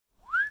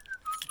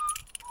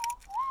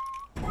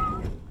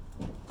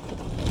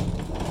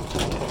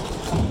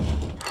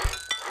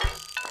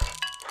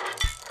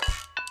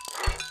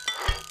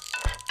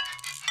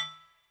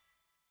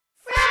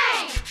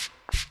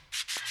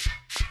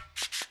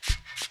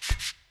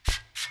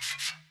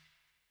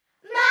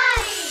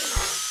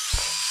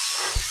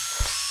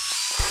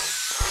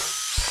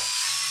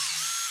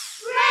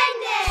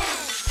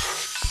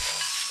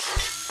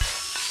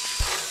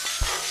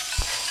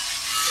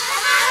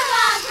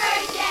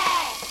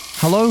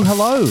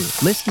Hello,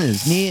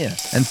 listeners near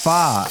and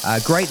far,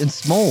 great and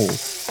small,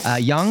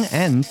 young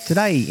and,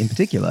 today in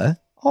particular,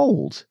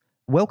 old.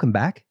 Welcome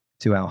back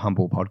to our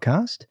humble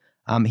podcast.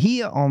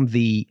 Here on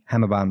the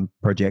Hammerbarn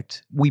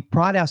Project, we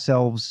pride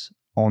ourselves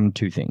on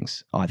two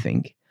things, I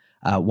think.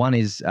 One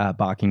is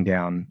barking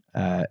down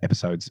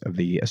episodes of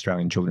the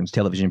Australian children's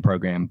television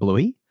program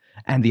Bluey,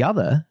 and the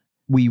other,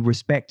 we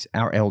respect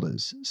our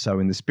elders. So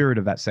in the spirit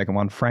of that second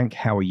one, Frank,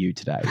 how are you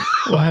today?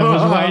 Well, I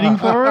was waiting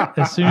for it.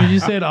 As soon as you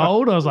said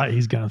old, I was like,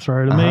 he's going to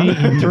throw it to me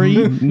in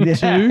 3,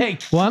 2,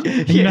 1.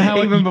 You know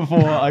how even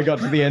before I got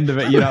to the end of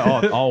it,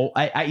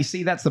 you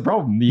see, that's the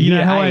problem. You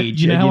know how I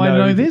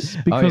know this?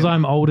 Because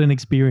I'm old and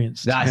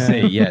experienced. I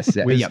see, yes.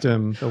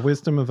 Wisdom, the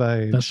wisdom of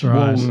age. That's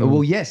right.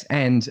 Well, yes,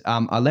 and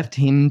I left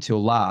him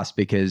till last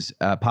because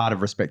part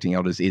of respecting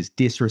elders is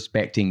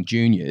disrespecting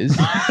juniors.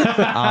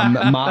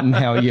 Martin,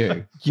 how are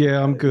you?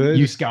 Yeah, I'm good.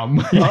 You scum.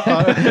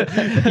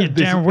 You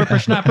damn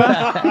whippersnapper.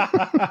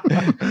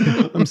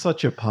 I'm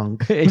such a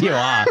punk. You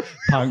are,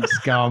 punk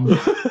scum.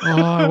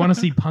 Oh, I want to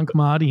see Punk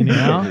Marty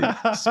now.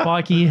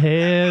 Spiky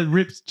hair,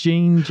 ripped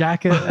jean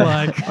jacket.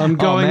 Like I'm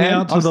going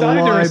out to the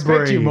library. To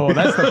respect you more.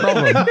 That's the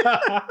problem.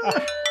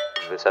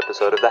 This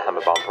episode of the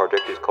Hammerbarn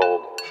Project is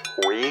called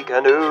We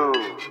Canoe.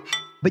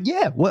 But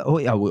yeah,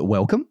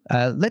 welcome.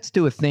 Let's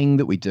do a thing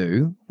that we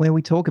do where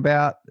we talk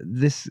about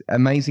this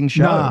amazing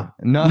show.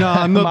 No,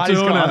 I'm not Marty's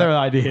doing got it. other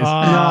ideas.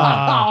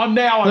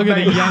 Now look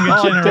at the younger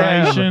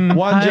generation.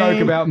 One joke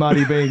about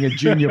Marty being a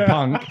junior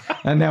punk,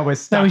 and now we're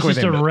stuck he's with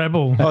just him. a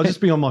rebel. I'll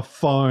just be on my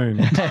phone.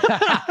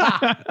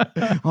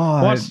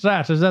 What's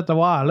that? Is that the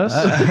wireless?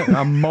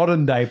 A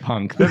modern day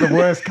punk. They're the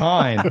worst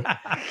kind.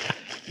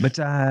 But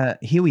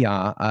here we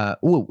are.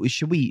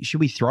 Should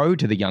we throw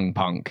to the young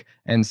punk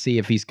and see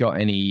if he's got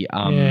any?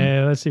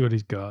 Yeah, let's see what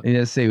he's got.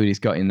 Let's see what he's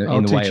got in the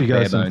I'll way teach of you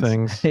guys bare some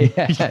bones. things.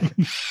 Yeah.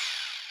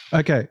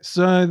 Okay,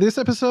 so this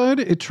episode,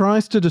 it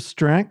tries to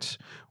distract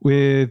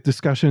with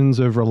discussions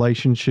of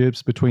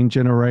relationships between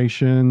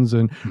generations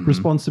and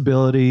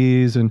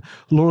responsibilities and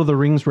Lord of the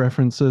Rings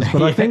references.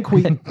 But I think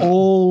we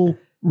all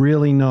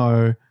really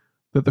know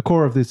that the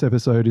core of this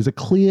episode is a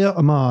clear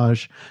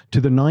homage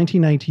to the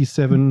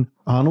 1987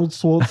 Arnold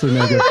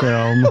Schwarzenegger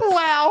film.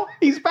 Wow,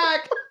 he's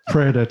back.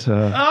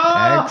 Predator.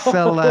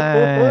 Excellent.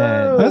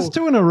 That's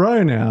 2 in a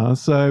row now.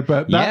 So,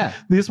 but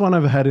this one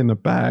I've had in the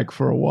bag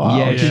for a while.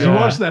 Yeah, Because sure. you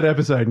watch that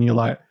episode and you're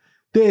like,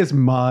 there's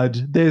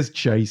mud, there's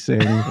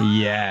chasing,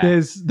 Yeah.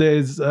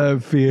 there's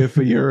fear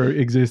for your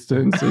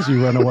existence as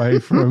you run away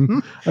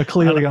from a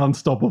clearly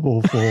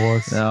unstoppable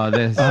force. Oh,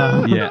 this.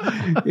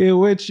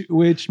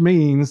 Which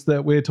means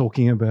that we're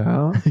talking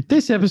about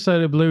This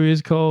episode of Blue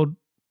is called.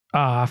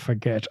 I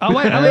forget. Oh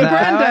wait, I mean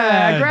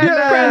Grandad.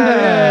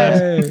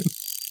 Grandad.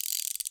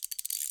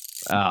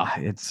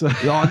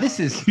 This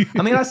is.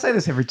 I mean, I say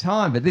this every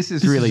time, but this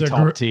is really is a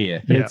top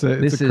tier. Yeah.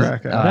 it's a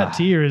cracker. That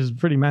tier is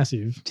pretty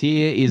massive.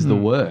 Tier is the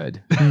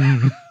word.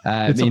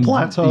 It's a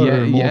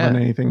plateau more than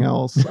anything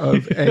else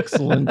of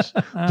excellent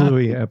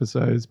Bluey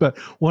episodes. But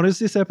what is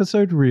this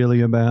episode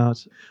really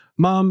about?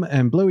 Mum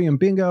and Bluey and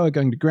Bingo are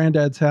going to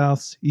Grandad's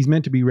house. He's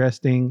meant to be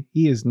resting.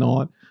 He is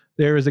not.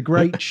 There is a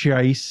great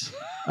chase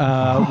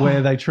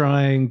where they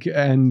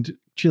and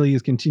Chili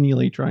is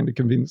continually trying to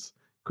convince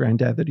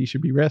Grandad that he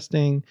should be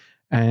resting.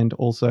 And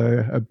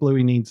also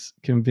Bluey needs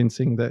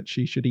convincing that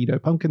she should eat her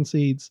pumpkin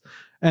seeds.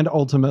 And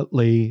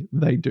ultimately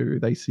they do.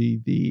 They see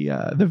the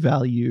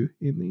value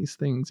in these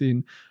things,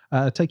 in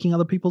taking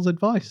other people's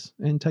advice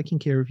and taking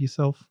care of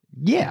yourself.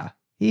 Yeah.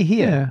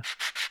 Here.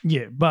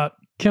 Yeah, but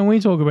can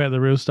we talk about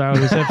the real star of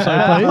this episode,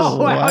 please?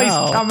 Wow, he's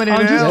coming in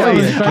I'm just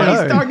early. coming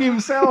He's dug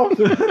himself.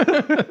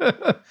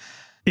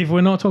 If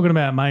we're not talking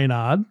about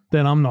Maynard,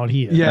 then I'm not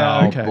here.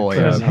 Yeah, okay. Boy,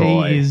 Because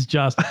boy. he is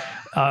just...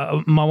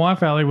 my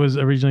wife, Ali, was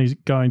originally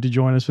going to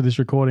join us for this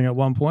recording at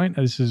one point.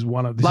 This is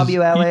one of... Love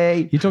you,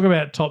 Ali. You talk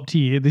about top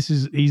tier. This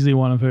is easily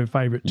one of her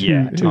favorite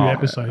two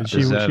episodes.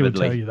 She will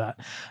tell you that.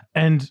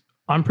 And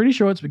I'm pretty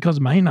sure it's because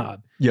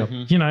Maynard. Yep.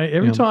 You know,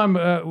 every time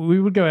we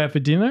would go out for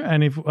dinner,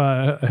 and if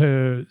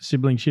her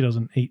sibling, she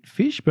doesn't eat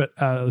fish, but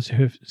her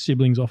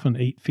siblings often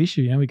eat fish.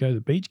 You know, we go to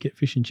the beach, get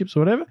fish and chips or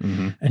whatever,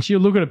 and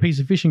she'll look at a piece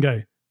of fish and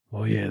go,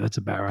 "Oh yeah, that's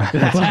a barra."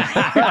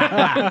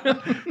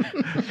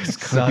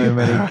 So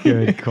many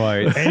good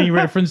quotes. Any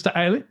reference to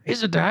alien?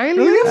 Is it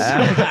aliens?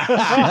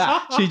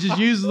 She just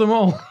uses them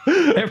all.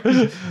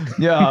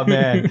 Yeah,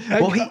 man.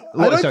 Well,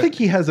 I don't think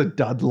he has a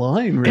dud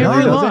line, really.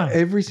 Every does line. it?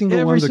 Every single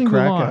Every one's a single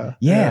cracker. line.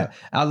 Yeah,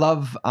 I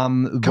love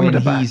Coming when to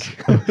he's.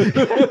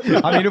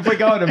 I mean, if we're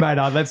going to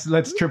Maynard,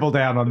 let's triple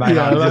down on Maynard.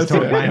 Yeah, Just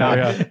talk that's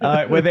it.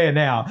 Maynard. We're there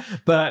now,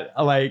 but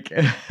like,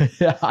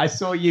 I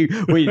saw you.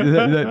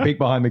 The peek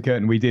behind the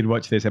curtain. We did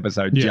watch this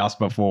episode just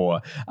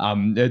before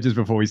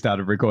we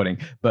started recording.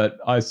 But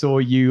I saw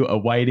you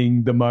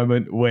awaiting the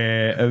moment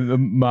where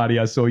Marty.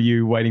 I saw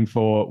you waiting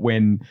for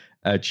when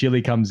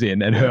Chili comes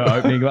in and her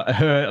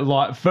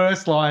opening,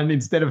 first line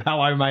instead of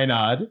 "Hello,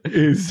 Maynard"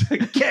 is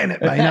 "Can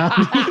it, Maynard?"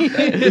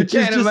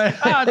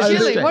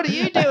 Chili, what are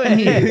you doing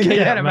here?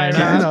 Can it,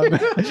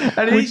 Maynard?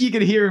 And you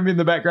can hear him in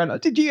the background.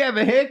 Did you have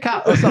a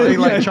haircut or something?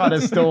 Like trying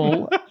to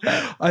stall.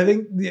 I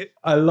think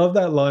I love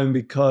that line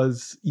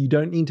because you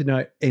don't need to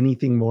know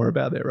anything more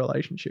about their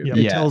relationship.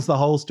 It tells the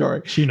whole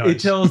story. She knows. It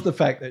tells the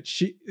fact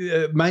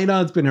that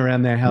Maynard's been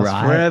around their house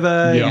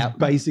forever. Yep. He's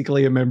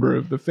basically a member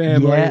of the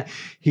family. Yeah.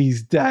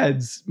 His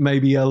dad's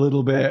maybe a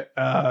little bit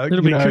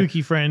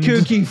kooky friend.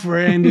 Kooky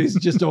friend who's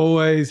just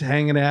always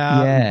hanging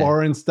out and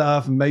borrowing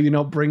stuff and maybe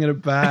not bringing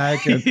it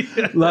back. And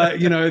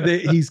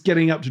he's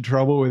getting up to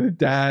trouble with her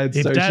dad.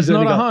 If Dad's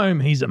not at home,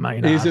 he's at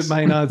Maynard's. He's at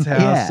Maynard's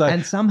house. Yeah, So,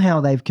 and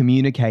somehow they've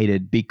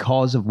communicated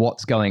because of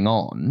what's going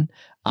on.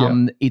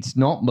 It's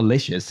not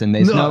malicious, and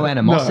there's no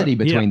animosity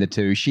between the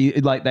two.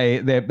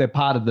 They're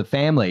part of the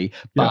family,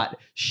 but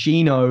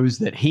she knows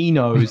that he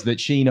knows that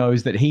she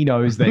knows that he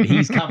knows that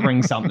he's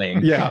covering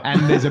something.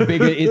 And there's a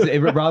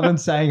bigger. Rather than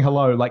saying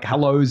hello, like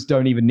hellos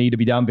don't even need to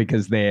be done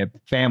because they're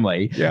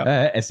family,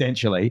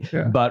 essentially.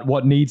 Yeah. But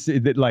what needs to,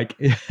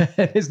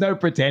 there's no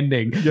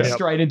pretending.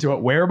 Straight into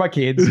it. Where are my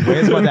kids?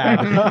 Where's my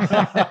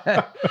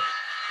dad?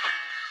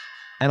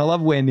 And I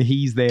love when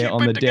he's there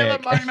on the deck.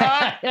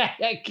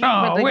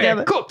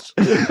 We're cooked.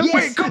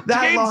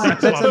 Yes,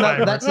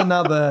 that's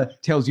another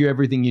tells you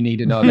everything you need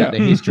to know about the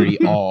history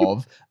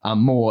of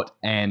Mort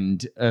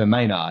and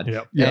Maynard.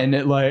 And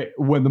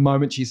when the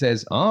moment she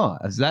says, "Oh,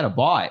 is that a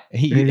bite?"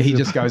 He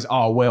just goes,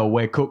 "Oh, well,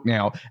 we're cooked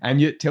now,"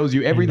 and it tells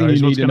you everything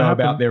you need to know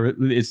about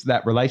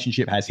that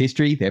relationship has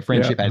history. Their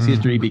friendship has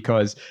history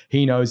because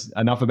he knows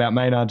enough about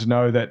Maynard to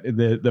know that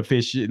the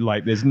fish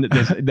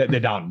they're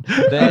done.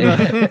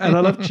 And I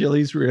love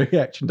Chili's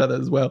reaction to that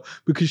as well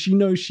because she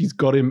knows she's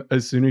got him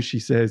as soon as she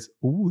says,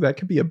 "Oh, that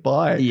could be a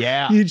bite."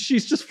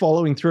 She's just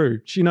following through.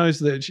 She knows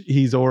that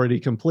he's already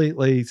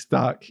completely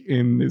stuck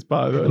in this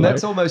part of it. And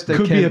that's almost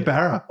could be a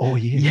barra. Oh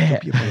yeah,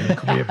 could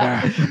be a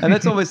barra. And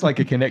that's almost like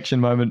a connection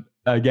moment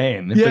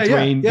again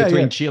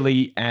between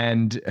Chili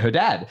and her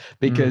dad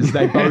because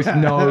they both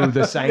know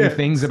the same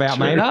things about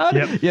Maynard.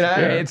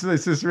 It's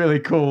this really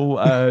cool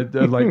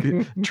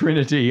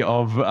trinity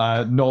of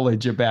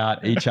knowledge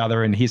about each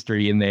other and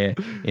history in their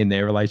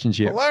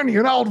relationship. Well, only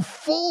an old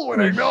fool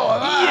when I know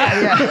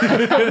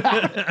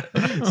that.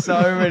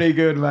 So many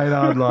good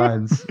Maynard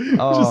lines.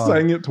 Just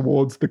saying it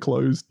towards the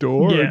closed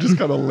door and just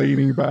kind of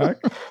leaning back.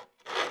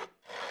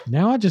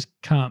 Now I just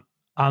can't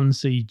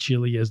unsee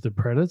Chili as the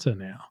predator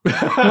now.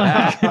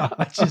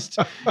 I just,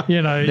 I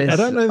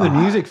don't know the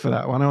music for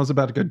that one. I was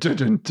about to go dun,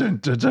 dun, dun,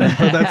 dun, dun,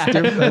 but that's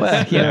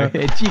different.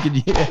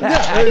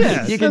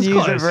 You can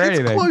use it for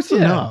anything. It's close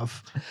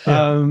enough,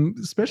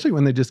 especially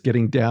when they're just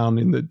getting down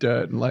in the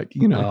dirt and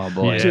doing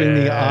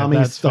the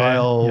army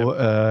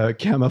style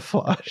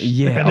camouflage.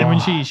 And then when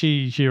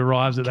she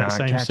arrives at that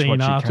same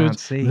scene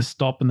afterwards, the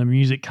stop and the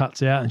music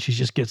cuts out, and she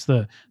just gets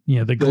the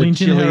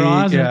glint in her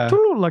eyes, and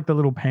like the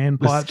little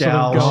panpipe sort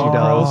of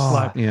goes.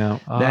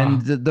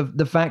 And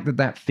the fact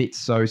that fits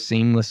so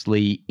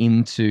seamlessly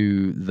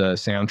into the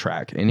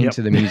soundtrack and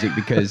into the music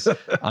because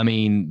I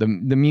mean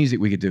the music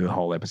we could do a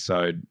whole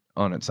episode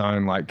on its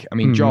own.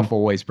 Joff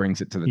always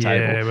brings it to the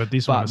table. Yeah, but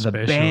this one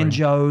especially. The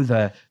banjo,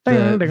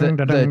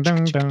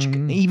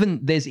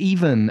 there's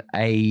even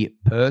a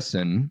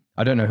person,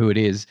 I don't know who it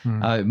is,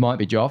 it might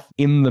be Joff,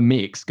 in the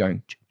mix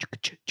going do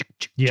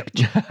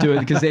it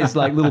because there's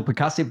little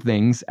percussive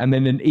things and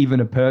then even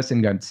a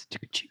person going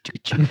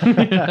and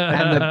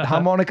the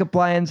harmonica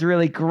playing's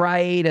really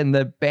great and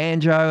the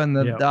banjo and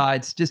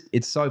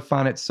it's so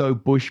fun, it's so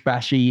bush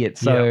bashy,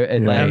 it's so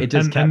it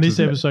just and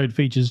this episode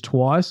features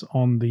twice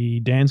on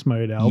the Dance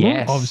Mode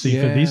album, obviously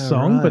for this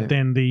song, but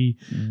then the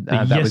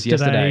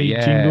yesterday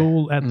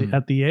jingle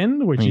at the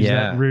end, which is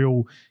that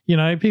real,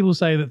 people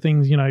say that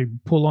things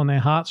pull on their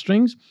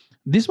heartstrings.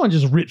 This one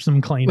just rips them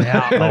clean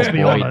out. Let's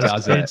be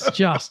honest. It's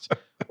just,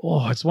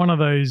 it's one of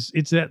those.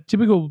 It's that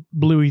typical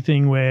Bluey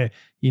thing where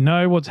you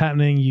know what's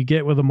happening, you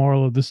get what the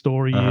moral of the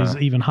story is,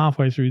 even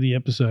halfway through the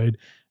episode,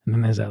 and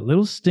then there's that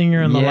little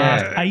stinger in the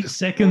last 8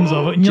 seconds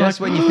of it, and you're just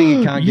when you think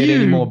it can't get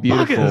any more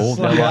beautiful,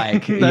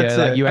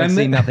 they're you ain't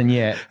seen nothing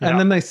yet, and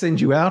then they send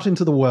you out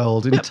into the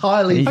world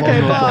entirely.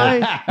 Okay,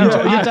 bye.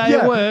 Enjoy your day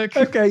at work.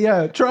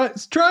 Okay, try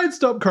and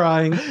stop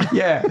crying.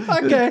 Yeah.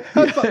 Okay.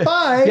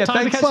 Bye. Yeah,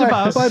 time to catch the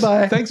bus.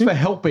 Bye. Thanks for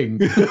helping.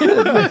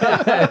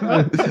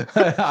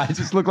 I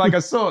just look like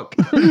a sook.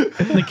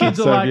 The kids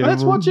are like,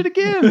 let's watch it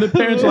again. The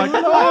parents are like,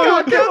 no,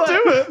 I can't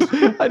do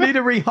it. I need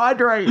to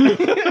rehydrate.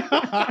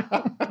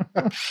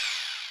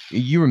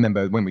 You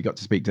remember when we got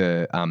to speak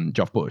to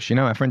Joff Bush,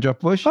 our friend Joff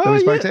Bush that we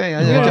spoke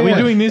to? Are we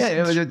doing this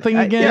thing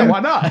again? Yeah, why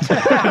not?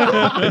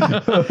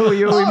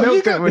 We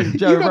milked it with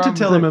Joe. You got to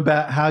tell him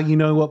about how you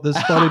know what the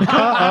spotted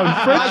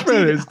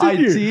Frenchman is, I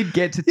did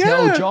get to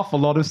tell Joff a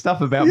lot of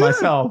stuff about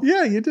myself.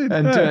 Yeah, you did.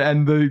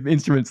 And the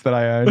instruments that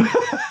I own.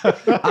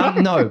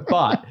 No,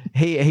 but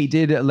he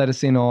did let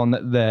us in on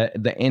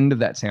the end of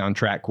that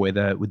soundtrack with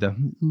the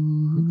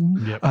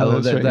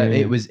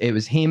it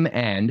was him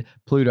and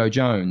Pluto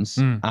Jones.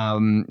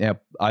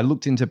 I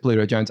looked into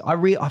Pluto Jones.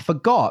 I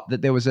forgot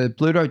that there was a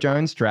Pluto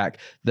Jones track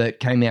that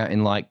came out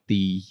in like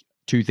the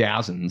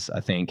 2000s, I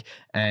think,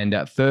 and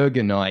Ferg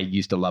and I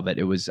used to love it.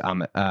 It was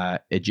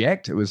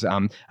Eject. It was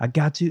I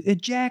got to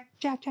eject,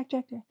 jack.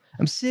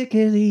 I'm sick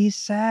of these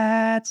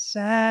sad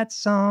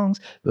songs.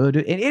 But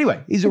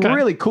anyway, he's a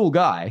really cool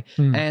guy,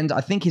 and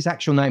I think his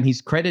actual name,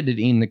 he's credited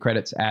in the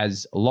credits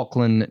as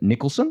Lachlan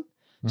Nicholson.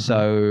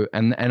 So,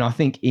 and I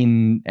think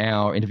in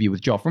our interview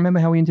with Joff, remember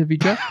how we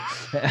interviewed Joff?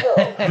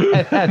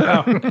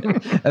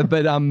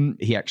 But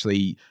he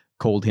actually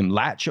called him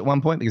Latch at one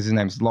point because his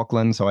name's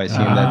Lachlan, so I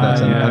assume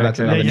that's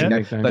another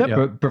nickname.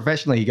 But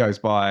professionally, he goes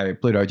by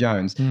Pluto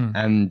Jones,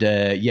 and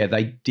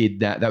they did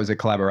that. That was a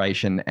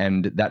collaboration,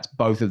 and that's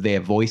both of their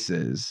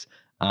voices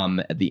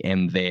at the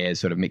end there,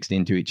 sort of mixed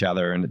into each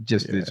other, and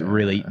it's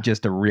really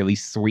just to really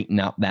sweeten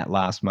up that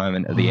last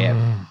moment of the ep.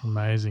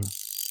 Amazing.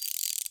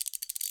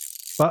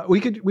 But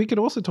we could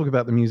also talk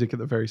about the music at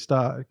the very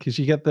start, because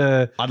you get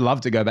the... I'd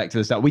love to go back to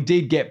the start. We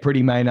did get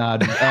pretty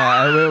Maynard.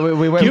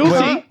 We went,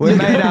 guilty. We're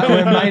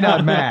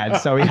Maynard mad,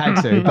 so we had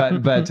to.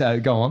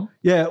 But go on.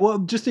 Yeah, well,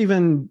 just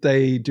even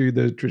they do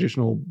the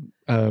traditional...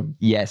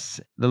 yes,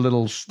 the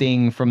little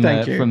sting from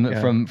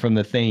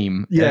the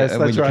theme. Yes,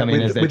 that's right.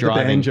 With the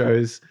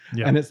banjos,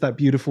 Yeah. And it's that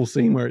beautiful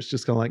scene where it's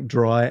just kind of like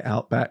dry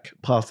outback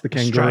past the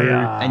kangaroo,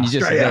 and you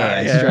just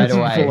straight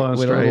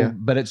away.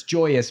 But it's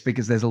joyous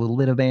because there's a little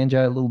bit of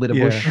banjo, a little bit of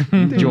bush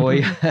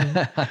joy,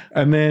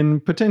 and then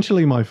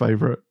potentially my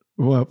favorite.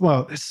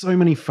 Well, there's so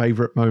many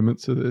favorite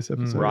moments of this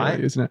episode, right?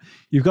 Really, isn't it?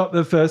 You've got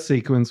the first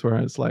sequence where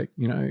it's like,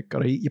 got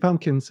to eat your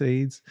pumpkin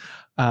seeds.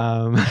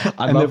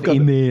 I love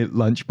in their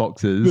lunch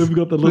boxes. They've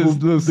got the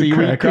little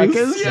seaweed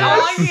crackers.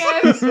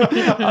 Yes.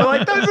 I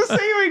like those are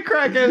seaweed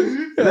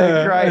crackers.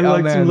 They're great. And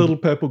like some little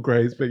purple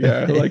grapes, but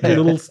like a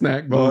little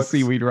snack box. Little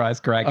seaweed rice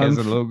crackers.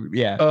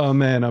 Oh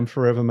man, I'm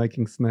forever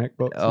making snack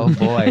boxes. Oh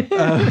boy.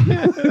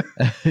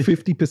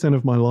 50%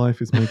 of my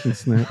life is making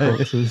snack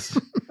boxes.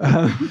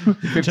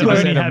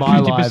 50% of my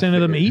life. 50%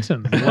 of them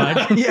eaten.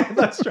 Yeah,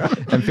 that's right.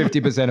 And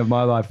 50% of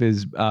my life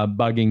is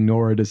bugging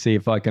Nora to see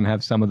if I can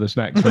have some of the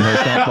snacks from her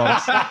snack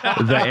box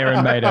that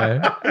Erin made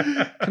her.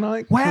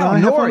 Wow,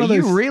 Nora,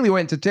 you really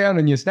went to town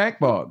in your snack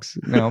box.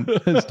 Now,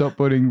 stop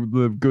putting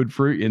the good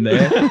fruit in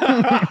there.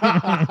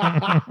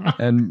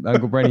 And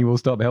Uncle Brenny will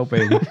stop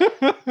helping.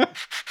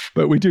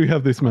 But we do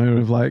have this moment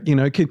of like, I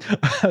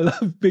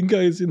love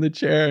Bingo's in the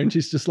chair and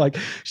she's just like,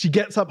 she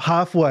gets up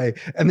halfway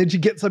and then she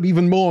gets up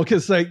even more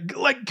because like,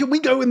 can we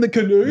go in the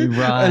canoe?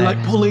 Right. And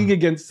like pulling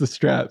against the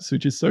straps,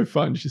 which is so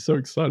fun. She's so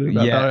excited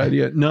about that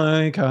idea.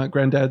 No, can't.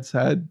 Granddad's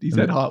had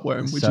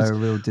heartworm, which is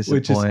real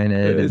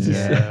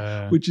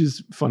disappointed. Which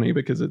is funny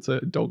because it's a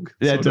dog.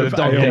 Yeah, it's a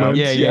dog thing.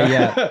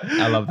 Yeah.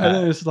 I love that. And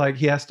then it's like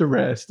he has to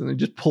rest and then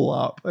just pull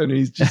up and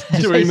he's just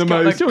doing the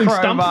most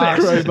stump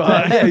fest.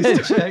 Yeah,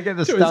 he's taking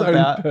the stump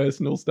out.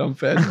 Personal stump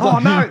fest. Oh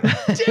no,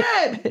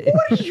 Dad!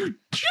 What are you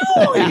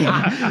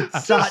doing?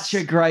 Such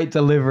a great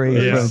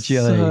delivery from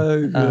Chile.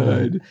 So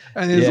good.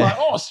 And it's like,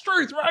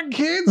 Struth, run,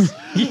 kids!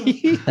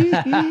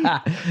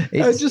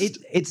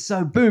 It's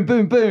so boom,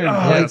 boom, boom.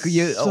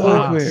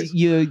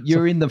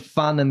 You're in the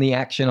fun and the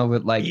action of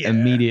it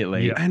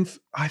immediately. Yeah. And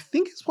I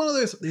think it's one of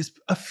those. There's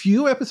a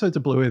few episodes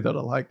of Bluey that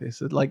are like this.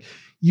 That like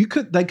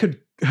they could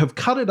have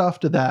cut it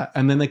after that,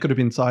 and then they could have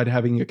been inside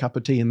having a cup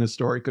of tea, and the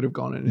story could have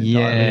gone in an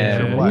entirely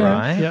different way.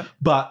 Right. Yeah.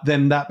 But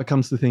then that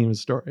becomes the theme of the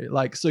story.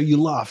 Like, so you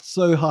laughed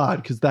so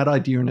hard because that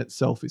idea in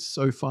itself is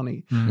so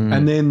funny,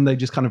 and then they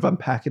just kind of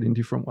unpack it in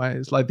different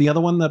ways. Like the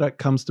other one that it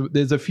comes to,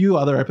 there's a few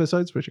other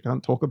episodes which I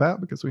can't talk about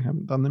because we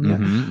haven't done them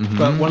yet.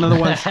 But one of the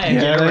ones,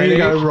 there you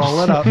go,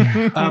 roll it up.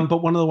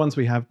 But one of the ones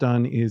we have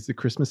done is the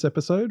Christmas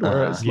episode,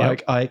 where it's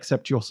like, I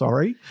accept you're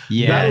sorry.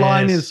 Yes. That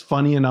line is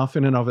funny enough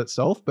in and of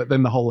itself, but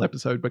then the whole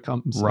episode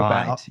becomes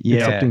about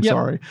accepting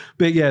sorry.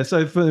 But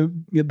so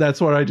that's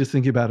what I just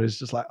think about, is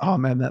just like, oh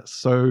man, that's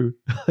so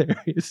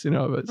hilarious in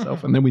and of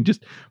itself. And then we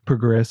just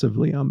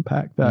progressively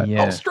unpack that.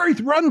 Yeah. Oh,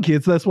 Struth, run,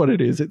 kids. That's what it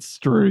is. It's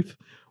Struth,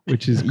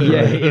 which is great.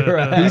 Yeah, you're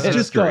right. He's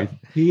just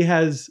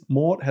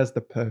Mort has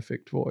the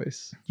perfect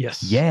voice.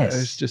 Yes.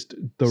 It's just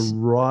the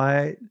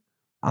right.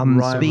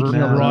 Speaking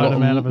of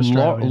amount of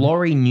Australian.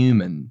 Laurie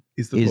Newman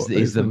is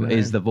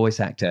the the voice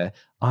actor.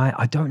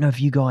 I don't know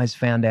if you guys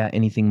found out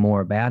anything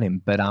more about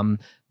him, but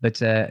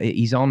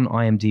he's on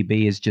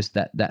IMDb as just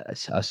that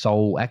a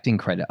sole acting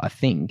credit, I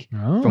think.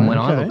 From when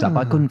I looked up,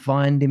 I couldn't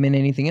find him in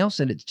anything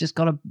else, and it's just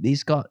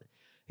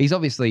he's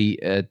obviously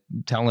a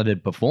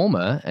talented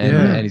performer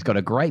and he's got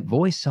a great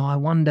voice. So I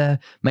wonder,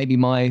 maybe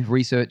my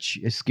research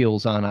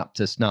skills aren't up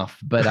to snuff.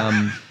 But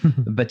I'd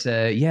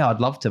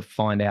love to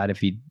find out if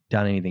he'd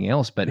done anything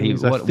else. But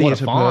what a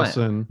find.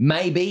 Person.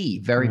 Maybe,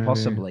 very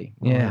possibly.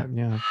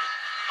 Yeah.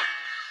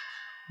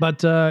 But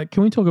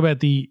can we talk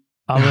about the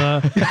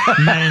other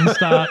main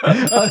star?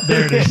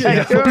 There it is.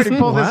 You already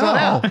pulled this one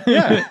out.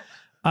 Yeah.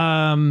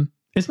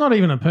 It's not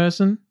even a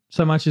person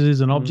so much as it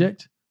is an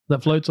object.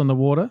 that floats on the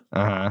water.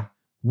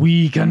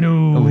 We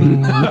canoe.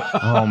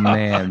 Oh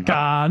man,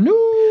 canoe.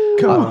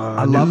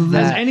 I love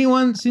that. Has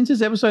anyone, since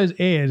this episode's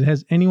aired,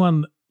 has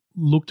anyone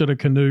looked at a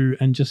canoe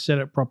and just said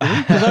it properly?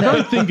 Because I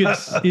don't think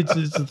it's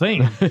a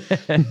thing.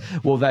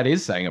 Well, that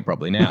is saying it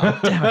properly now.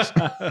 Damn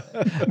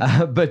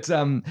it. But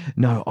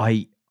no,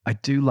 I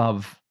do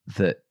love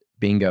that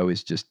Bingo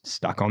is just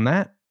stuck on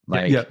that.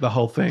 Like the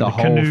whole thing. The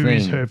whole canoe thing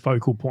is her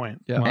focal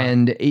point. Yeah.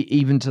 And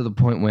even to the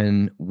point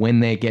when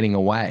they're getting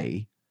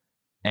away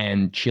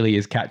and Chili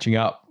is catching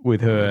up with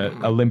her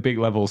Olympic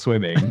level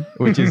swimming,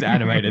 which is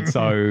animated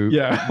so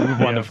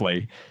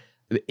wonderfully.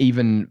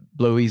 Even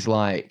Bluey's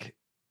like,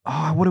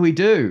 oh, what do we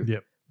do?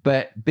 Yep.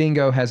 But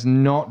Bingo has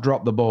not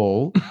dropped the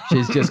ball.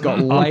 She's just got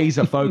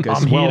laser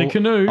focus. I'm here to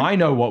canoe. I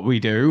know what we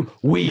do.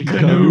 We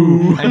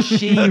canoe. And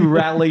she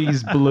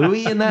rallies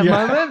Bluey in that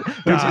moment,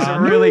 which is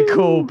a really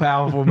cool,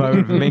 powerful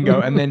moment for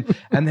Bingo. And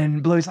then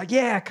Bluey's like,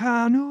 yeah,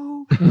 canoe.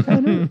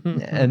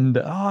 And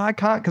I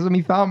can't because of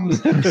my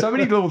thumbs. So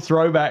many little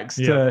throwbacks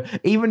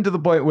even to the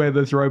point where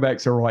the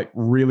throwbacks are like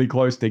really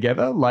close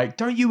together. Like,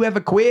 don't you ever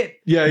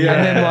quit? Yeah. And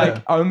then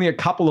like only a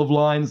couple of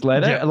lines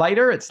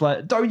later, it's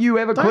like, don't you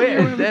ever quit?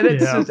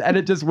 And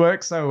it just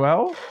works so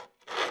well.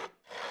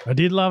 I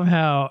did love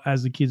how,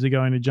 as the kids are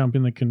going to jump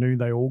in the canoe,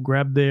 they all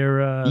grab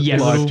their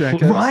life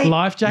jackets.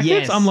 Life jackets.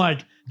 Yes. I'm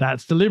like,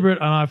 that's deliberate.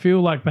 And I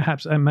feel like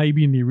perhaps, and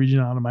maybe in the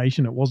original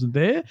animation, it wasn't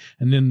there.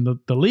 And then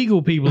the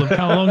legal people have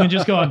come along and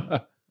just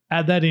gone,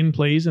 add that in,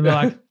 please. And they're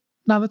like,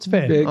 no, that's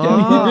fair.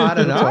 I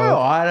don't know.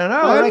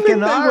 I reckon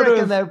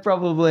they're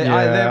probably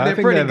they're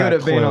pretty good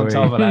at being on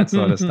top of that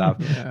sort of stuff.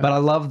 But I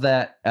love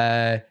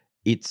that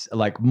it's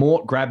like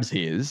Mort grabs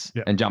his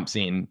and jumps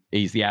in.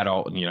 He's the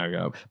adult,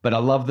 and but I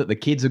love that the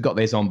kids have got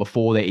theirs on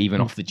before they're even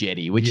off the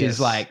jetty, which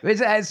is like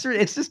it's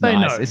just they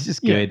nice. know. It's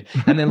just good.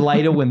 And then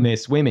later when they're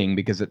swimming,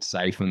 because it's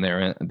safe and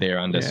they're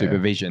under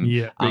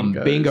supervision,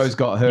 Bingo's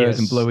got hers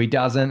and Bluey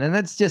doesn't, and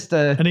that's just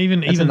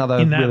even another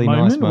in that really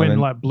moment, nice moment when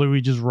like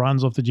Bluey just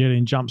runs off the jetty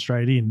and jumps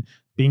straight in.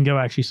 Bingo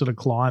actually sort of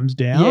climbs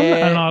down,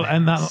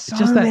 and that's so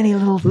just that many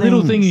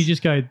little thing. You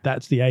just go,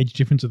 that's the age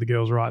difference of the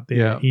girls right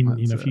there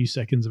in a few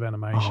seconds of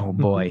animation. Oh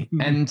boy!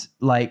 And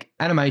like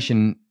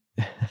animation,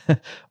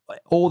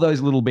 all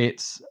those little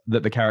bits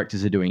that the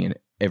characters are doing and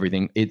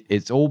everything,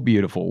 it's all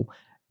beautiful.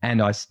 And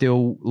I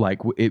still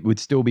it would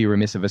still be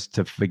remiss of us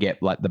to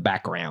forget like the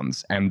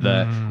backgrounds and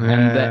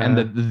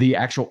the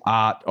actual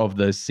art of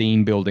the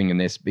scene building in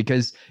this,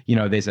 because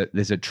there's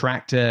a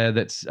tractor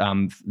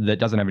that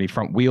doesn't have any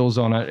front wheels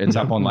on it. It's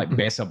up on like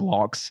Besser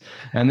blocks,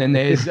 and then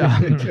there's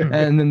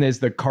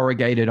the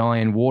corrugated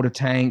iron water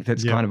tank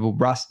that's kind of all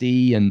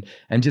rusty, and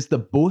just the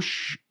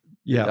bush.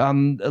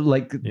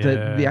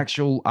 The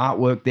actual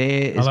artwork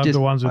there. I love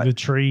the ones with the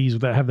trees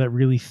that have that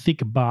really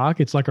thick bark.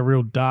 It's like a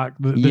real dark.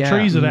 The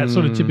trees are that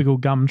sort of typical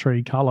gum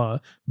tree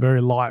color,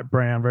 very light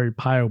brown, very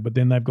pale. But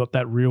then they've got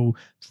that real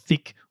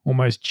thick,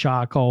 almost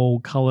charcoal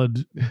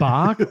colored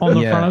bark on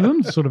the front of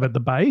them, sort of at the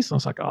base. I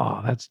was like,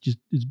 oh, it's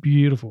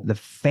beautiful. The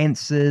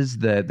fences,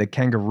 the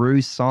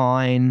kangaroo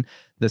sign,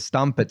 the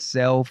stump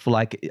itself,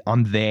 like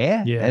I'm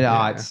there.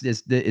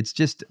 It's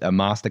just a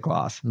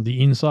masterclass.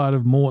 The inside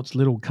of Mort's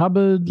little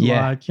cupboard,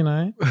 there was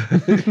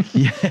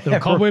a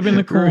cobweb in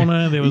the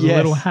corner. There was a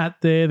little hat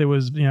there. There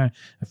was a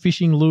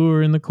fishing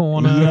lure in the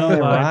corner.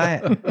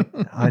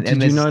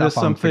 Did you notice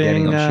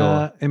something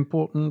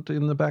important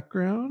in the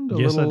background?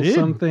 Yes, I did.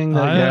 Something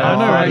that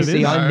I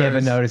never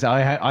noticed.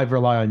 I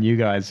rely on you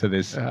guys for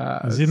this.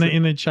 It's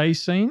in the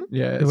chase scene.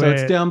 So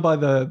it's down by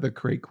the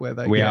creek where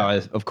we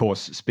are, of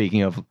course.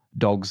 Speaking of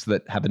dogs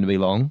that happen to be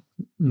long.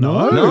 No.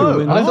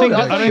 I don't think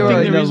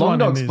there is long one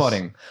dog in this.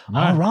 spotting.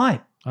 No. Oh,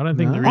 right. I don't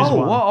think there is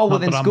one. Well,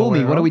 then school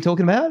me. What are we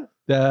talking about?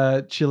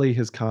 Chili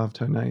has carved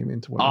her name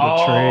into one of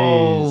the trees.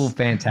 Oh,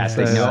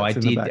 fantastic! Yeah. No,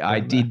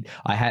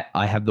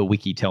 I have the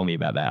wiki tell me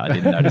about that. I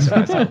didn't notice it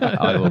myself.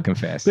 I will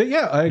confess. But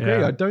yeah, I agree.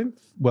 Yeah.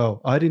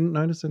 I didn't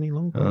notice any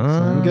long dogs.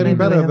 So I'm getting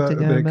better, but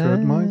there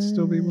might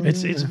still be one.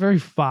 It's a very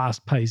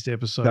fast-paced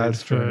episode.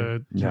 That's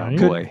true.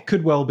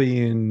 Could well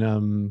be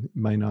in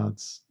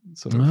Maynard's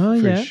sort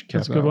of fish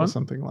cabinet or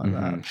something like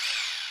that.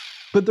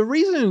 But the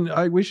reason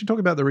we should talk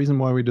about the reason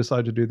why we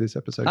decided to do this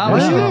episode.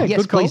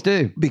 Yes, please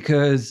do.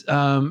 Because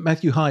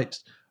Matthew Height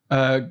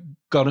got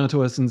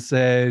onto us and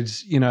said,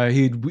 he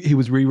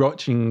was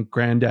rewatching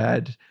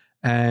Grandad,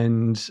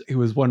 and he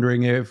was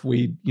wondering if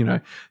we,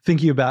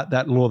 thinking about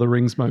that Lord of the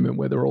Rings moment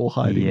where they're all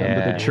hiding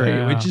under the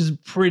tree, which is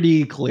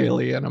pretty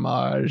clearly an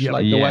homage, the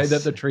way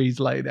that the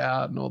tree's laid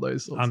out and all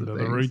those sorts of things.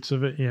 Under the roots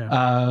of it,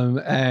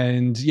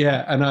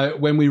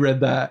 when we read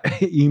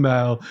that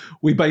email,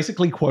 we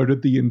basically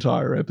quoted the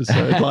entire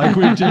episode. Like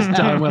we've just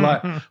done, we're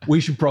like,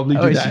 we should probably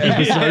do that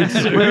episode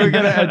soon. We're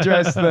going to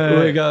address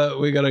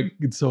we got to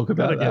talk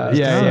about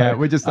that.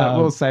 We're just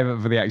we'll save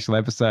it for the actual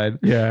episode.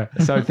 Yeah.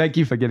 So thank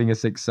you for getting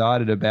us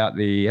excited about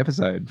the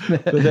episode.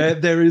 But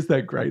there is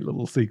that great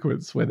little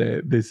sequence where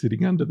they're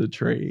sitting under the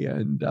tree,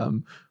 and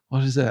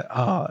what is that?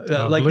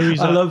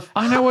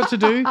 I know what to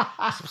do.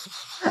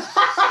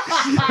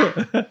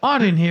 I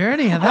didn't hear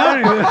any of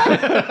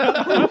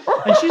that.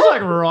 And she's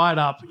like right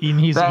up in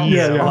his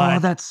ear. Oh,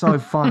 that's so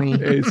funny.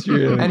 It's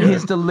really and good.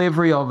 his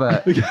delivery of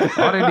it.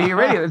 I didn't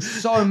hear any of it. It's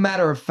so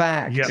matter of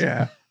fact. Yep.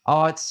 Yeah.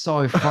 Oh, it's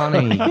so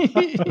funny.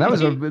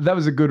 that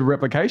was a good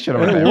replication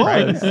of it. It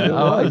Right? was. I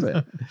like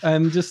it.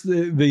 And just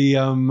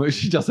the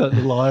she does that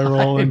liar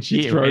roll and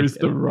she throws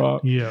the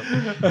rock. Yeah.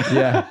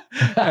 Yeah.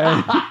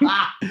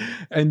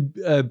 and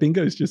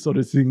Bingo's just sort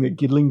of sitting there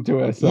giggling to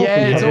herself.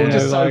 Yeah, it's all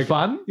just so like,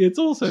 fun. It's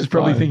also She's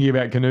probably thinking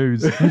about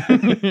canoes.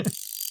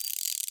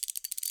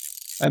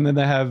 And then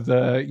they have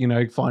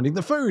finding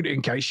the food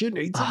in case you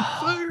need some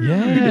food.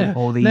 Yeah.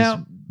 All these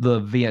Now- the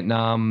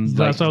Vietnam.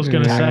 That's what I was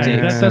going to say.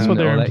 tactics That's what and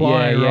they're all that.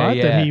 implying, Yeah, right?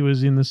 yeah. That he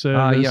was in the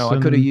service. I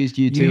could have used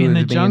you too in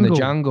the to be in the jungle.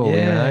 jungle. You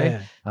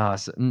Yeah. know.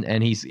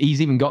 And he's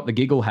even got the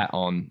giggle hat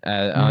on.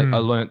 I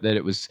learned that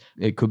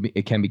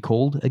it can be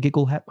called a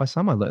giggle hat by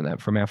some. I learned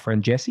that from our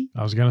friend Jessie.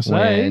 I was going to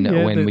say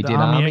when we did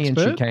Army and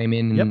she expert. came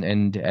in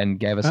and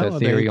gave us her there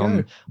theory you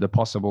on go. the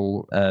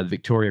possible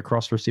Victoria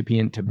Cross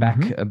recipient to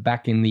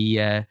back in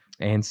the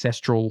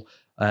ancestral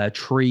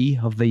tree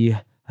of the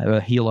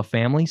healer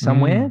family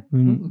somewhere.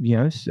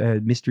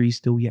 Mysteries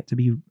still yet to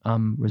be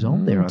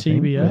resolved there. I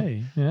think.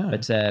 TBA.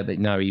 Yeah. But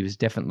no, he was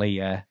definitely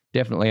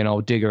an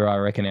old digger. I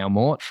reckon, our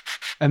Mort.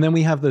 And then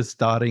we have the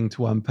starting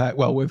to unpack.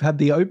 Well, we've had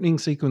the opening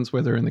sequence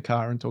where they're in the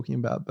car and talking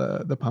about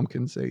the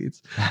pumpkin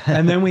seeds.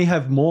 And then we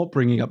have Mort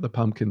bringing up the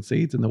pumpkin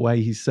seeds and the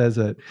way he says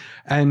it.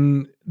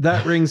 And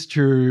that rings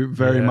true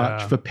very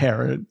much for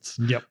parents.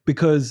 Yep.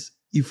 Because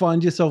you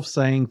find yourself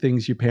saying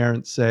things your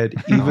parents said,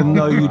 even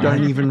though you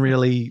don't even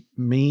really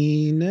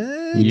mean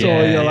it.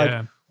 Or you're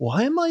like,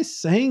 why am I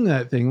saying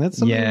that thing? That's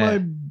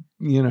something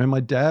my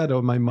dad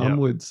or my mum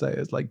would say.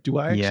 It's like, do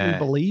I actually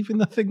believe in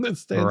the thing that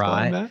stands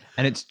behind that?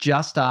 And it's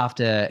just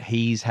after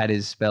he's had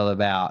his spell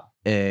about,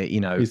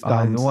 His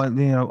thumbs.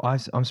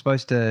 I'm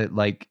supposed to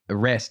like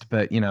rest,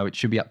 but it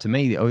should be up to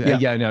me.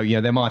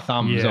 They're my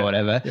thumbs or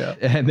whatever. Yeah.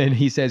 And then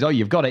he says, "Oh,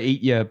 you've got to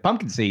eat your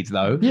pumpkin seeds,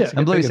 though." Yeah.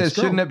 And Blue says,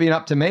 "Shouldn't it be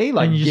up to me?"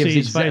 Like, And you see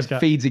his face go,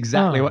 feeds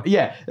exactly what.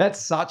 Yeah, that's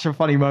such a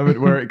funny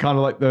moment where it kind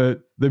of like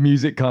the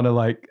music kind of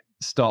like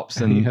stops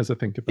and he has to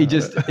think about it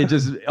just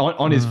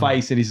on his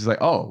face, and he's just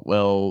like, "Oh,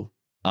 well,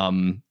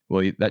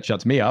 that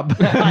shuts me up."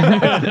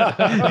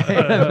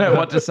 I don't know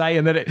what to say,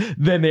 and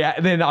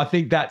then I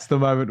think that's the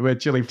moment where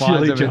Chili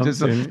finds him and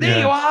just in, there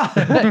you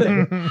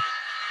are.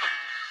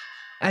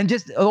 And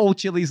just all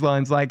Chili's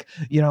lines like,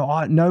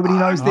 nobody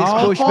knows this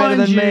bush better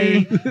than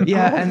me.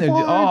 Yeah,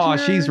 and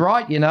she's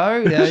right,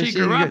 she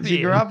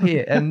grew up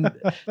here. And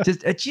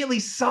just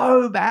Chili's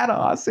so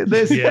badass in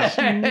this. Yeah.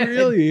 She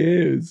really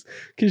is.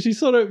 Because she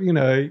sort of,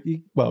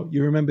 you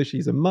remember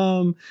she's a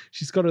mum.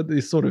 She's got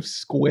this sort of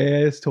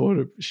square sort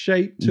of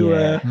shape to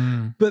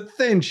her. But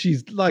then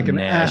she's like an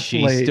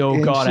athlete. She's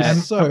still got it.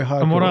 So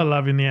hardcore. And what I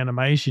love in the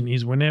animation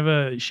is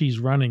whenever she's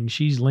running,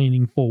 she's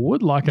leaning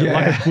forward like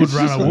a good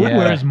runner would,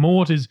 whereas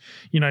Mort is,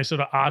 sort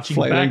of arching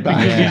Flailing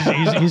back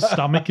because his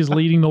stomach is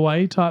leading the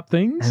way type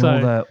thing. And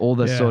So all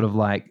the sort of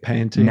like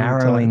panting,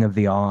 narrowing of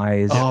the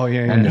eyes,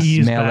 and the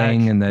Ears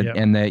smelling, back.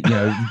 and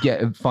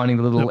the finding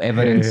the little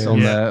evidence on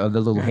the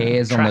little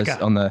hairs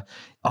Tracker. on the.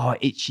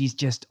 She's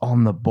just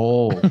on the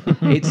ball.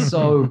 It's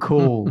so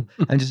cool,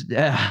 and just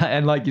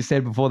and like you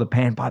said before, the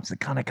panpipes that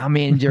kind of come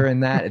in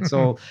during that. It's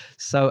all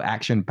so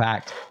action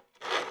packed,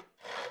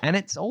 and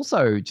it's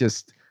also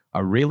just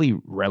a really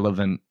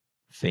relevant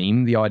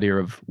theme, the idea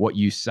of what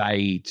you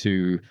say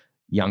to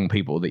young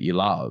people that you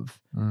love.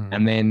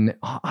 And then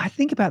I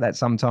think about that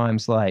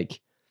sometimes, like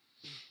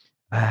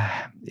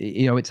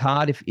it's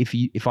hard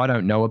if I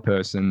don't know a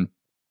person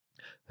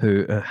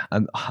who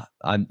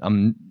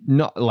I'm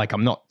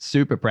not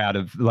super proud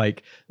of,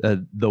 like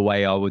the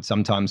way I would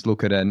sometimes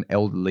look at an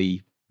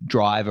elderly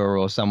driver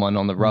or someone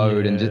on the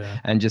road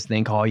and just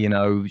think,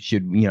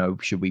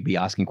 should we be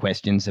asking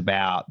questions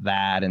about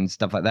that and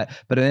stuff like that?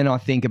 But then I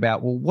think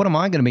about, well, what am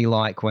I going to be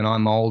like when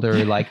I'm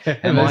older? Like,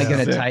 am I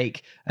going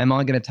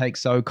to take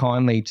so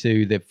kindly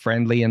to the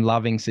friendly and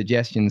loving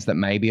suggestions that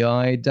maybe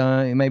I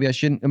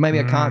shouldn't, or maybe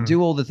I can't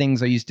do all the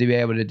things I used to be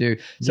able to do.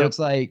 So it's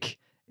like,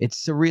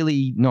 it's a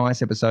really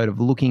nice episode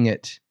of looking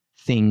at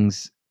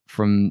things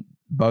from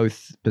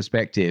both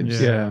perspectives,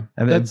 and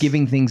then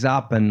giving things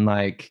up, and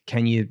like,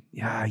 can you?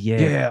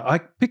 I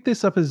picked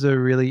this up as a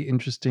really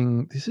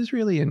interesting. This is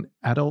really an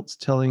adults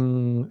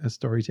telling a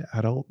story to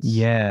adults,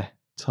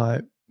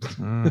 type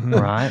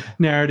right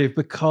narrative,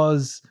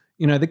 because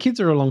the kids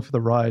are along for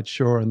the ride,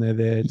 sure, and they're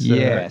there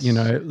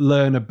to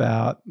learn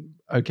about.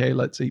 Okay,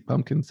 let's eat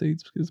pumpkin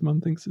seeds because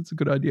Mum thinks it's a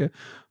good idea,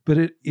 but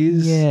it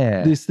is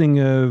this thing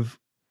of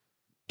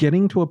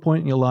getting to a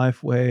point in your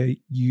life where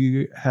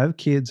you have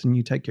kids and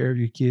you take care of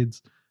your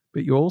kids,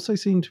 but you also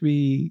seem to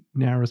be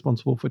now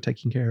responsible for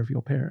taking care of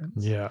your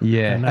parents.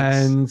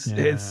 And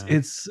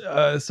it's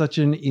such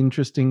an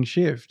interesting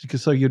shift,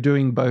 because so you're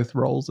doing both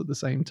roles at the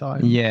same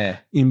time.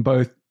 In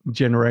both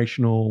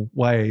generational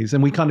ways,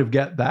 and we kind of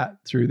get that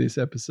through this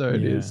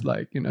episode. Is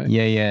like,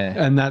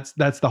 and that's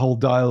the whole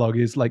dialogue,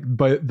 is like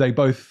they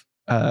both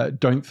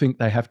don't think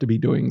they have to be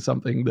doing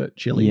something that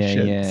Chili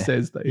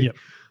says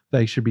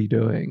they should be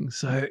doing.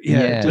 So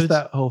just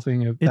that whole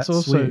thing of it's that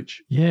also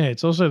switch.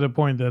 it's also the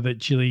point though that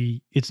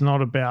Chili, it's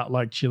not about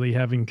like Chili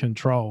having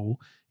control.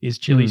 Is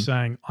Chili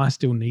saying I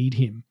still need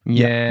him?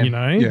 Yeah,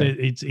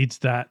 it's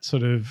that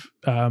sort of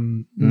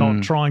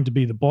not trying to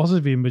be the boss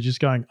of him, but just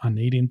going, I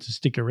need him to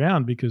stick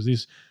around because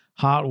this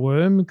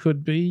heartworm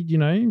could be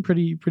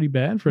pretty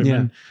bad for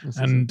him.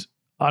 And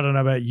I don't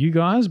know about you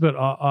guys, but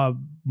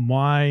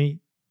my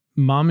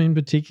mum in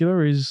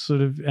particular is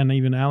sort of, and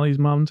even Ali's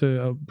mum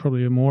to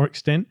probably a more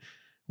extent,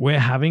 we're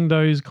having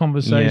those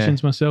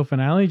conversations, myself and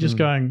Ali, just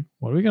going,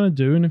 what are we going to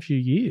do in a few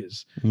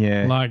years?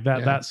 Yeah. Like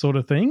that sort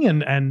of thing.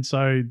 And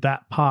so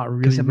that part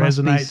really it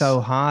resonates. Must be so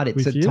hard.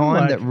 It's a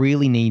time that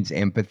really needs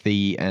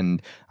empathy and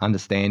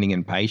understanding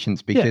and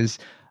patience because,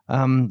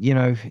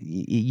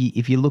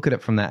 if you look at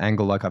it from that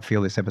angle, like I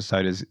feel this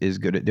episode is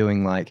good at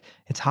doing, like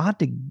it's hard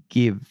to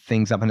give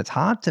things up and it's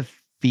hard to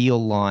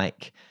feel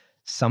like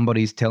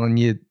somebody's telling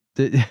you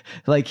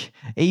like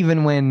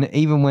even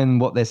when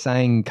what they're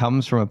saying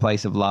comes from a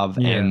place of love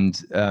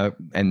and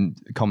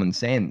common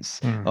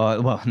sense.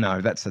 Well, no,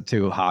 that's a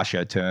too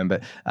harsher term,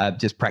 but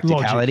just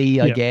practicality,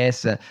 logic. I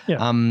guess.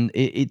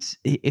 It's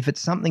if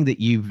it's something that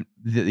you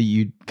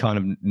kind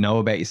of know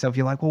about yourself,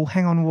 you're like, well,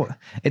 hang on, what?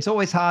 It's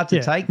always hard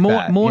to take.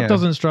 Mort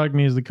doesn't strike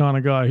me as the kind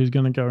of guy who's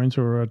going to go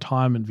into a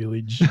retirement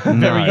village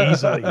very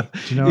easily. Do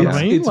you know what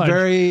I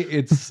mean?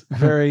 It's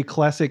very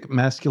classic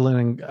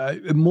masculine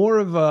and more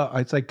of a,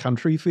 I'd say,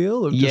 country feel.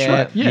 Of just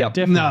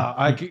definitely. No,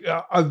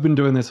 I've been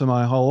doing this for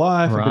my whole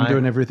life. Right. I've been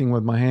doing everything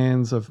with my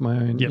hands of my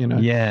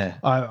own.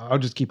 I'll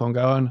just keep on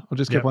going. I'll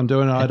just keep on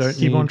doing it. I don't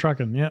keep on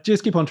trucking. Yeah,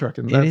 just keep on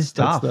trucking. It is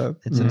tough.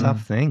 It's a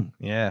tough thing.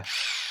 Yeah.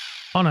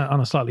 On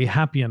a slightly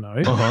happier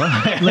note,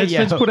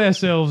 let's put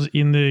ourselves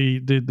in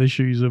the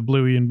shoes of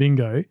Bluey and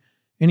Bingo.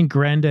 Any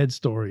Grandad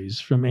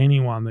stories from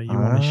anyone that you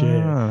want to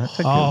share? That's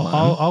a good one.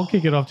 I'll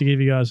kick it off to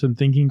give you guys some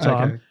thinking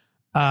time. Okay.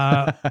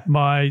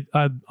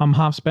 I'm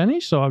half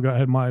Spanish, so I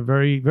had my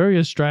very, very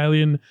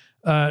Australian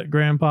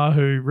grandpa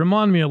who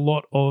reminded me a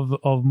lot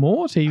of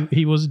Mort.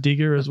 He was a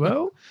digger as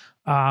well.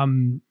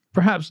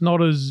 Perhaps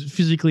not as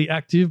physically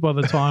active by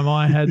the time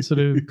I had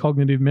sort of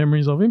cognitive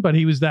memories of him, but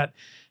he was that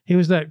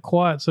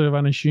quiet, sort of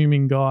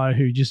unassuming guy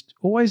who just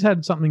always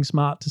had something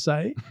smart to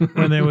say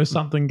when there was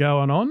something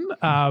going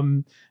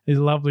on. He's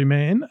a lovely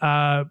man.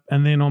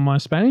 And then on my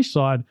Spanish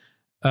side,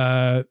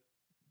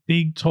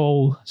 big,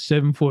 tall,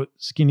 7 foot,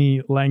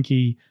 skinny,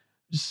 lanky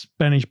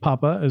Spanish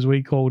papa, as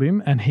we called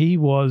him. And he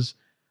was,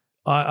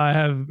 I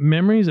have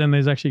memories, and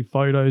there's actually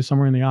photos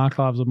somewhere in the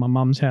archives of my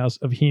mum's house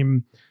of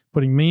him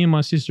putting me and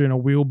my sister in a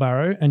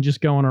wheelbarrow and just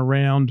going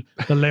around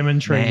the lemon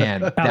tree out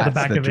the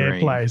back of their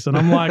place. And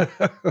I'm like,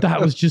 that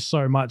was just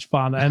so much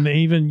fun. And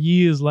even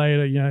years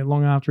later,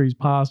 long after he's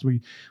passed, we're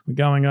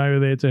going over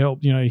there to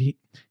help. He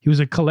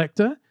was a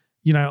collector.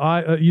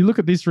 You look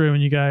at this room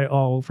and you go,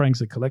 oh,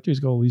 Frank's a collector.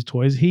 He's got all these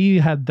toys. He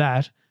had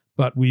that,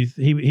 but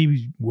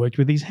he worked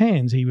with his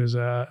hands. He was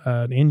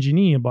an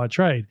engineer by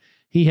trade.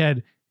 He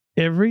had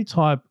every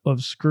type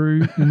of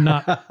screw,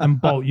 nut, and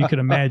bolt you could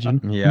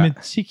imagine,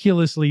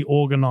 meticulously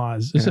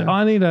organized. So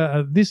I need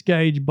this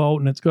gauge bolt,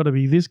 and it's got to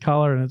be this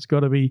color, and it's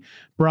got to be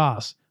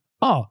brass.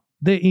 Oh,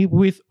 they're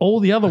with all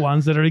the other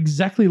ones that are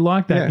exactly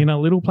like that in a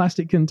little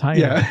plastic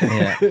container.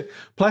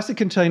 Plastic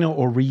container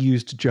or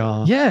reused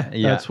jar.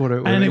 That's what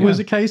it was. And it was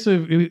a case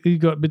of, he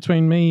got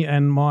between me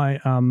and my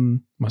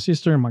my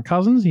sister and my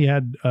cousins, he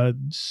had,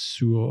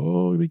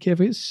 be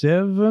careful,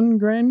 7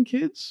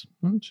 grandkids.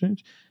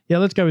 Yeah,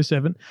 let's go with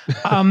 7.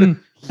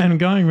 And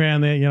going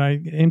around there,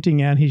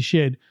 emptying out his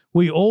shed,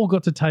 we all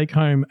got to take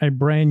home a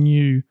brand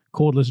new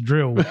cordless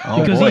drill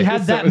because he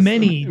had that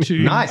many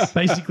to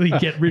basically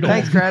get rid of.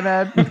 Thanks,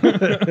 Grandad.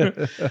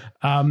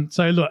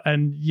 So look,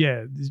 and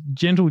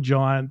gentle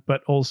giant,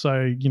 but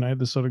also,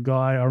 the sort of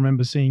guy, I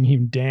remember seeing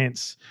him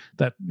dance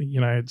that,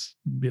 it's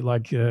a bit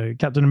like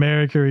Captain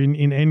America in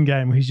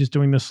Endgame. He's just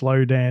doing the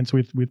slow dance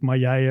with my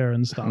yaya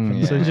and stuff.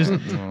 And so just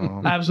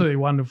absolutely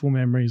wonderful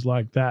memories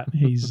like that.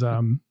 He's,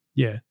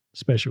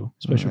 special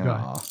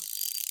guy.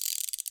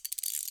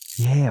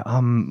 Yeah,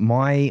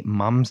 my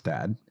mum's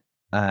dad,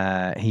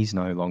 he's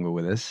no longer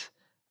with us,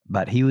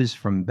 but he was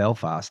from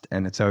Belfast,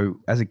 and so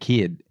as a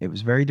kid, it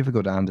was very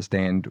difficult to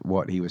understand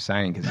what he was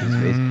saying because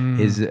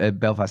his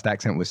Belfast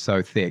accent was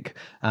so thick.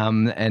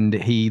 And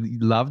he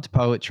loved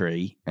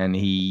poetry, and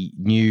he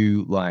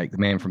knew like The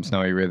Man from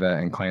Snowy River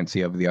and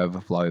Clancy Over the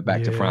Overflow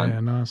back to front. Yeah,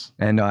 nice.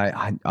 And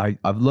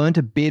I've learned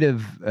a bit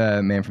of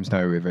Man from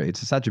Snowy River.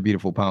 It's such a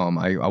beautiful poem.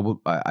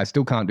 I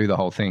still can't do the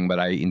whole thing, but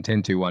I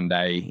intend to one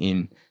day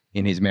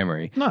in his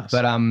memory. Nice.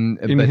 But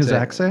his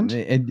accent?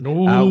 Speaking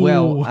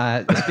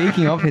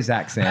of his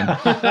accent,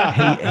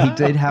 he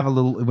did have a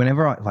little,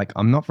 whenever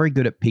I'm not very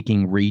good at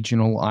picking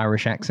regional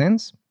Irish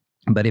accents,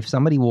 but if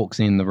somebody walks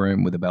in the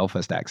room with a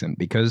Belfast accent,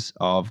 because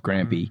of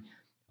Grampy,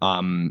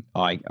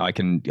 I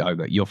can,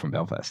 you're from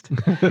Belfast.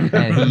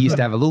 And he used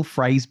to have a little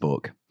phrase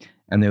book.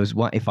 And there was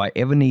one, if I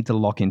ever need to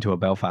lock into a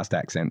Belfast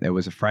accent, there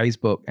was a phrase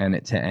book, and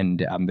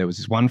there was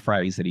this one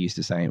phrase that he used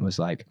to say, and it was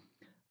like,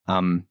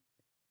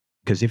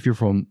 because if you're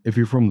from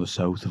the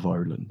south of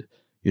Ireland,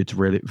 it's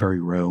really very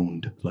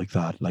round like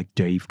that, like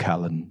Dave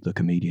Callan, the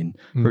comedian,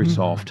 very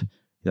soft.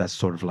 That's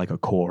sort of like a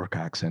Cork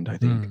accent, I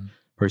think.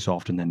 Very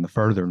soft. And then the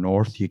further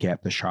north you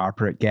get, the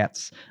sharper it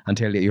gets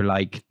until you're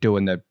like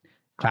doing the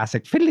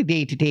classic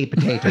fiddly-dee-dee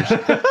potatoes.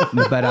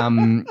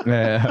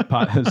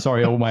 But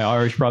sorry, all my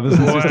Irish brothers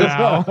and sisters.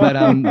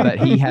 But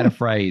he had a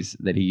phrase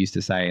that he used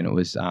to say, and it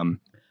was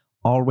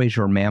always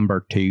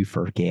remember to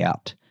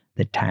forget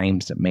the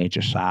times that made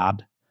you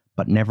sad,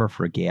 but never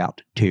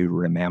forget to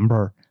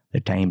remember the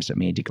times that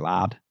made you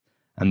glad.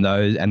 And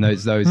those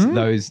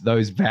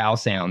vowel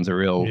sounds are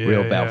real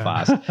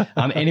Belfast.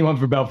 Anyone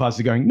from Belfast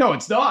is going, no,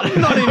 it's not.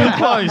 Not even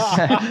close.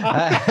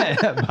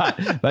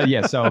 but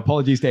yeah, so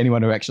apologies to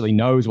anyone who actually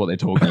knows what they're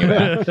talking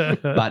about.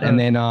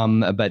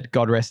 But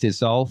God rest his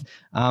soul.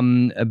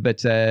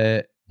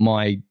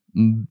 My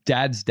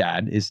dad's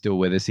dad is still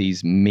with us.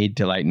 He's mid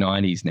to late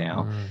 90s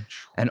now.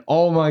 And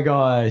oh my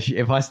gosh,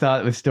 if I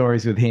start with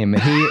stories with him,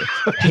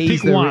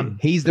 he's the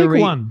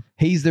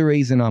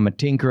reason I'm a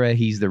tinkerer.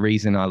 He's the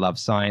reason I love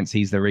science.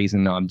 He's the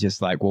reason I'm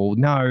just like, well,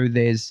 no,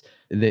 there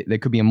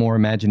could be a more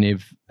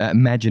imaginative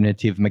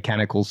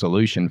mechanical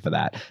solution for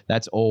that.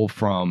 That's all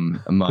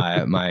from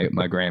my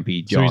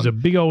grampy John. So he's a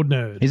big old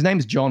nerd. His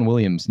name's John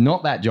Williams,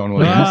 not that John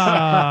Williams.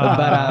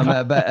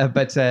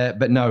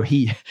 But no,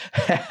 he.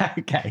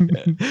 Okay.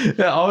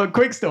 A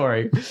quick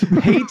story.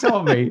 He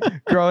told me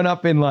growing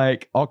up in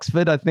like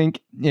Oxford, I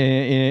think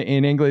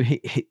in England,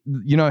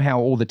 you know how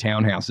all the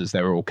townhouses,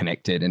 they were all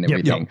connected and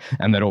everything,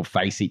 and they'd all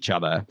face each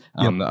other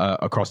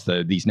across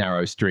these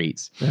narrow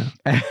streets. Yeah.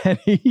 And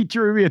he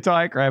drew me a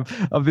diagram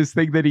of this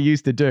thing that he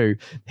used to do.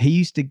 He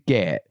used to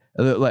get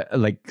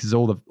because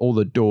all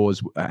the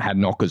doors had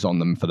knockers on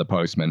them for the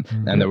postman,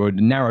 and there were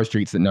narrow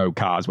streets that no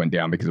cars went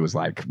down because it was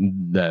like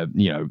the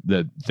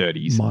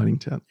 30s mining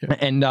town,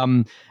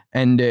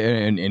 and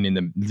in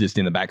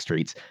the back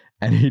streets.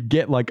 And he'd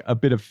get like a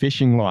bit of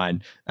fishing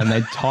line, and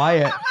they'd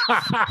tie it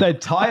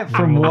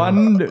from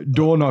one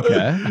door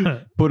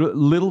knocker, put a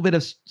little bit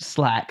of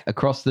slack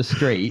across the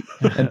street,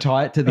 and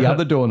tie it to the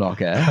other door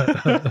knocker,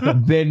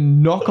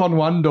 then knock on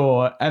one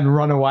door and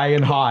run away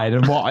and hide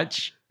and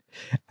watch.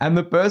 And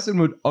the person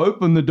would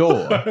open the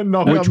door,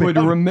 which would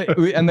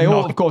and they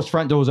all, of course,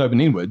 front doors open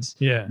inwards.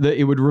 Yeah,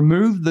 it would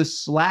remove the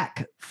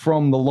slack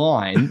from the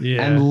line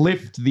and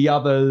lift the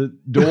other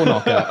door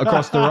knocker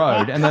across the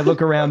road. And they'd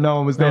look around, no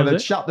one was there.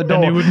 They'd shut the door,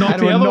 and he would knock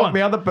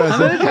the other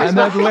person, and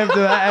they'd lift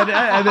that,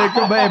 and it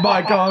could be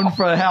by going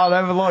for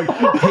however long.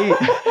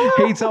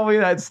 He told me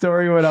that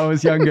story when I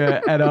was younger,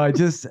 and I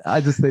just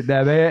think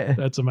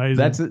that's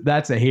amazing.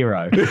 That's a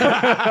hero.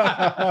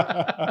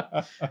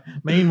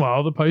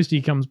 Meanwhile, the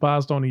postie comes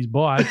past on his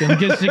bike and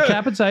gets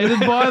decapitated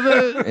by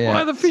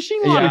the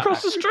fishing line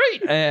across the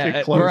street.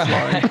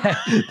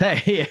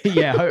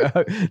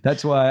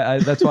 That's why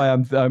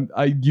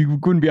you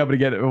couldn't be able to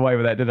get away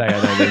with that today.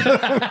 I don't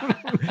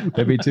think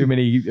there'd be too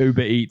many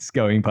Uber Eats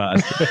going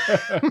past.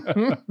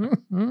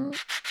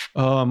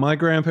 My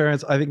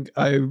grandparents, I think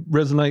I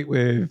resonate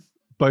with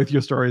both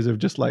your stories of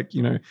just like,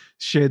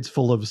 sheds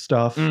full of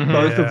stuff.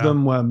 Both of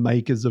them were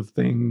makers of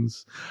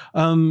things.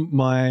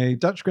 My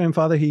Dutch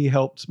grandfather, he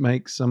helped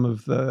make some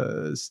of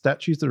the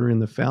statues that are in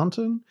the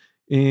fountain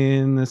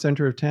in the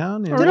center of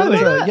town. Oh, really?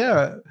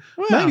 Yeah.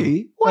 Wow.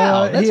 Maybe.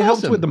 Wow, that's he helped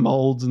awesome. with the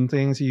molds and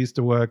things. He used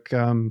to work,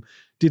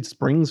 did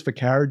springs for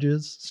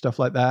carriages, stuff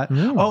like that.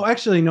 Oh,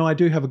 actually, no,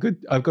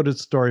 I've got a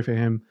story for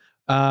him.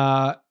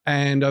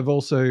 And I've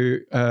also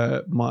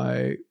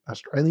my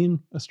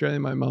Australian,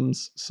 my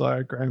mum's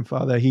side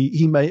grandfather.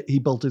 He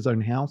built his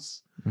own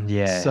house.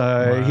 Yeah.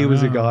 So he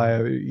was a guy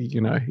who,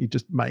 he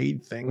just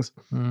made things.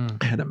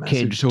 Had a massive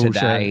Kids tool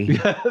today.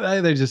 shed.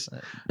 They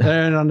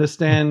don't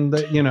understand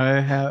that,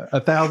 how a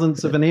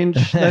thousandth of an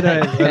inch. They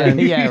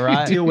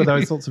don't deal with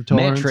those sorts of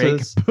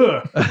tolerances.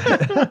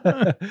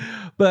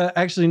 But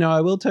actually, no,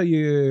 I will tell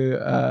you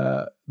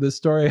the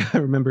story I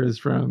remember is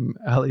from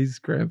Ali's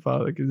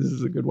grandfather, because this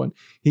is a good one.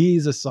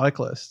 He's a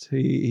cyclist.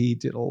 He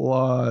did a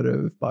lot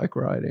of bike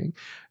riding.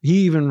 He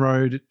even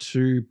rode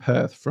to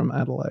Perth from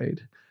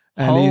Adelaide.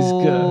 And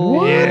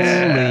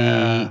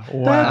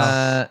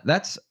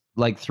that's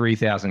like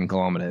 3,000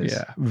 kilometers.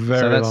 Yeah, very.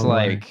 So that's long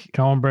like,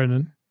 come on,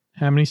 Brendan.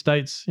 How many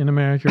states in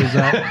America is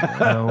that?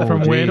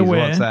 From where to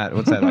where? What's that?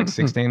 Like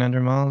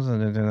 1,600 miles or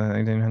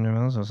 1,800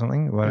 miles or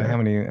something? How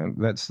many?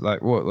 That's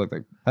like what? Like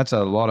that's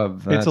a lot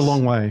of. It's a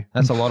long way.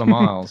 That's a lot of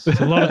miles.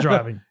 It's a lot of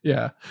driving.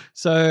 Yeah.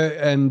 So,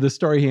 and the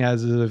story he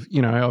has is of,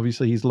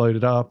 obviously he's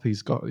loaded up.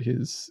 He's got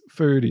his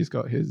food. He's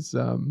got his.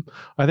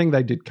 I think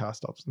they did car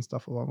stops and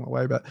stuff along the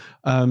way, but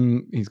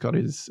he's got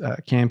his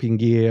camping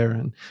gear,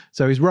 and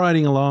so he's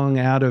riding along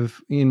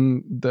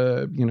in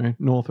the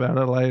north of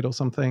Adelaide or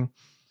something.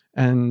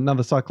 And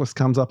another cyclist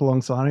comes up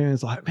alongside him and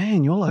is like,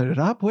 man, you're loaded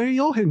up. Where are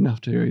you all heading off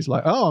to? He's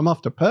like, oh, I'm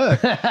off to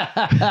Perth.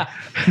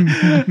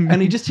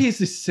 And he just hears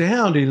this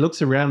sound. He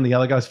looks around and the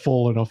other guy's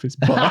fallen off his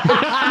bike.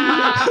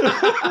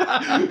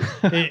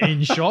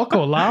 In shock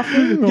or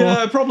laughing? Or?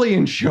 Yeah, probably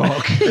in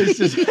shock. It's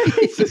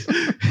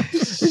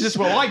just,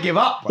 well, I give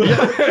up.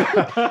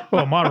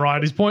 Well, my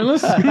ride is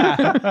pointless.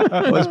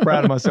 I was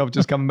proud of myself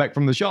just coming back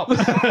from the shop.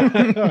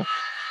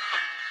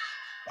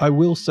 I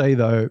will say,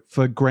 though,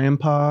 for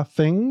grandpa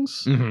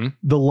things,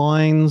 the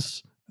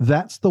lines,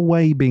 "That's the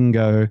way,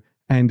 Bingo,"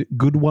 and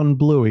 "Good one,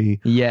 Bluey,"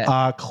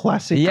 are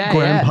classic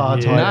grandpa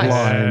type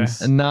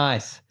lines.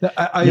 Nice.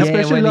 I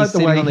especially like the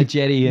way on the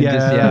jetty and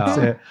that's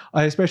it.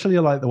 I especially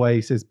like the way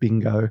he says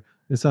bingo.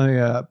 There's something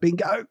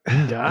bingo.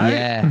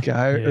 Yeah.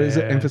 Go. There's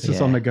an emphasis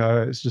on the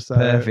go. It's just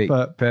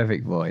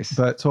perfect voice.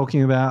 But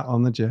talking about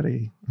on the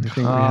jetty, I think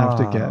we have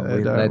to get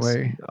it, don't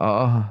we?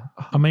 Oh.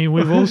 I mean,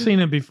 we've all seen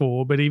it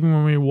before, but even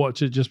when we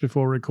watch it just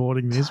before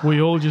recording this,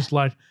 we all just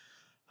like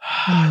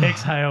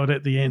exhaled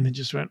at the end and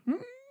just went,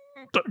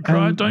 don't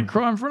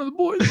cry in front of the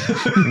boys.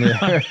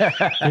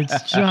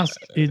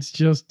 It's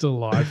just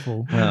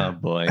delightful. Oh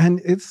boy.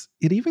 And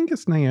it even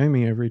gets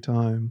Naomi every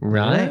time.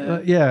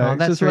 Right? Yeah. Oh,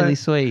 that's really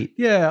sweet.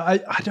 Yeah.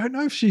 I don't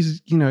know if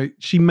she's,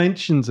 she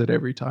mentions it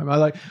every time. I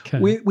like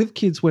with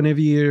kids,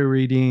 whenever you're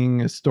reading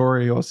a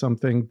story or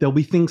something, there'll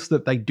be things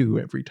that they do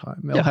every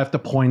time. They'll have to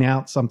point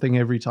out something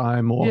every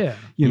time or,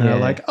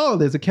 like, oh,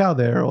 there's a cow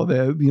there or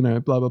there,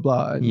 blah, blah,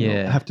 blah. And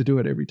you'll have to do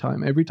it every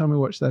time. Every time we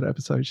watch that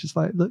episode, she's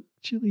like, look,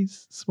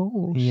 Chili's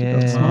small.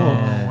 Yeah. Small.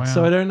 Oh, wow.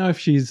 So I don't know if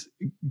she's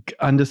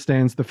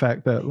understands the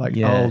fact that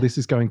this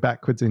is going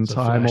backwards in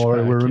time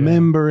or we're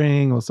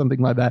remembering or something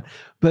like that.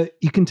 But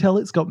you can tell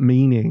it's got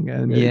meaning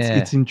and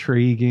it's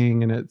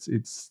intriguing and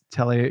it's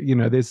telling,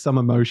 there's some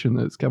emotion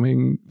that's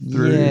coming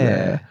through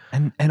there.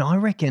 And I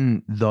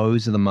reckon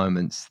those are the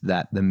moments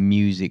that the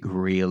music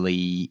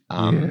really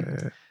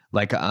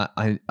like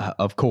I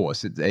of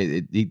course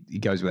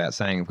it goes without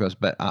saying, of course,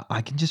 but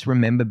I can just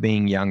remember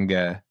being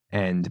younger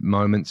and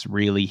moments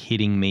really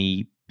hitting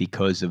me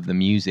because of the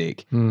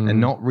music and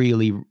not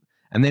really,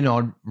 and then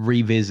I'd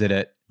revisit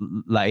it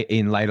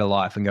in later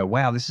life and go,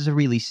 wow, this is a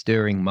really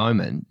stirring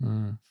moment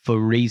for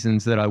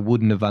reasons that I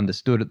wouldn't have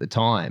understood at the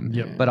time,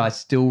 but I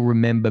still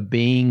remember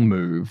being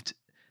moved.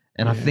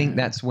 And I think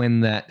that's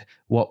when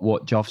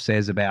what Joff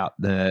says about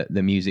the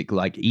music,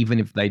 like even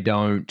if they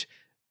can't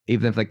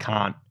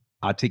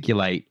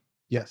articulate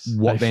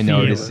what they're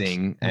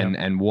noticing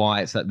and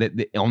why it's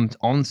that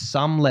on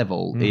some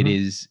level it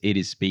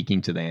is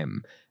speaking to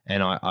them,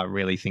 and I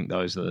really think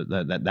those are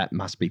that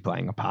must be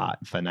playing a part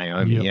for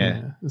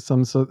Naomi.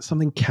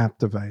 Something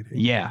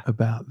captivating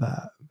about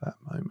that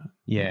moment.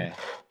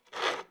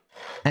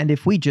 And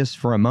if we just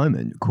for a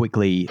moment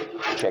quickly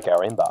check our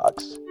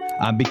inbox.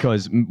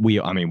 Because we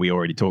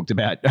already talked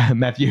about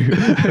Matthew,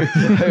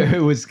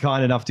 who was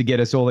kind enough to get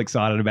us all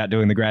excited about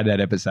doing the Grandad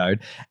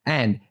episode.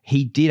 And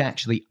he did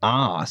actually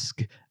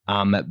ask,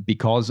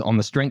 because on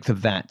the strength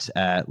of that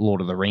Lord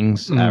of the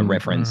Rings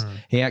reference,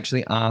 he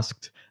actually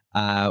asked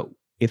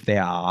if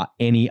there are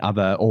any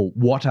other or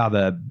what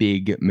other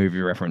big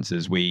movie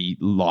references we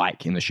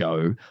like in the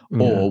show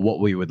or what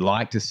we would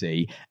like to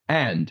see.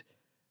 And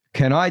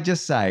can I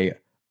just say,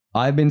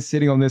 I've been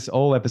sitting on this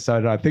all episode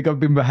and I think I've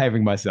been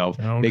behaving myself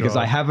because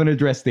I haven't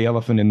addressed the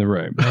elephant in the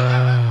room.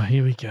 Oh,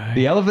 here we go.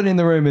 The elephant in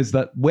the room is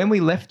that when we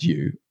left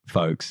you,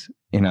 folks,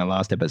 in our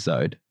last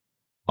episode,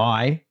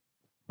 I,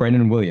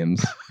 Brendan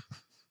Williams,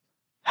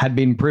 had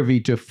been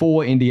privy to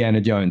 4 Indiana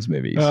Jones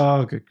movies.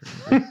 Oh, good.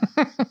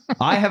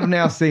 I have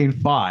now seen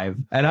 5,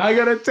 and I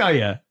got to tell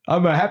you,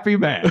 I'm a happy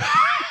man.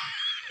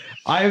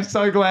 I am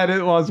so glad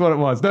it was what it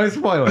was. No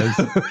spoilers.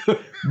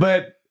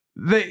 But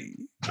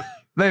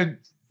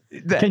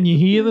can you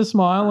hear the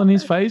smile on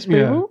his face,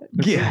 people?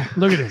 Yeah.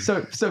 Look at him.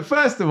 So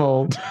first of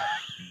all,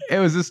 it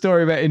was a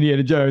story about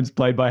Indiana Jones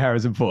played by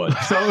Harrison Ford.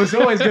 So it was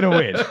always going to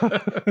win.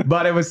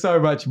 But it was so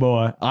much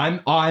more. I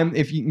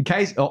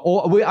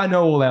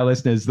know all our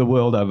listeners the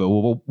world over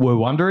were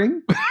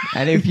wondering.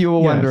 And if you were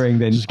wondering,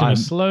 then just going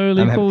to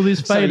slowly pull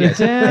this fader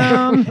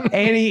down.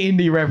 Any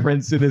indie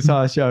reference to this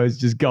whole show is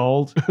just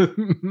gold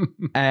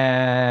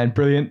and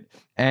brilliant.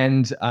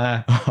 And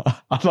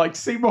I'd like to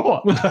see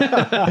more.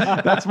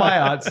 That's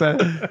my answer.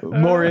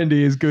 More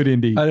indie is good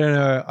indie. I don't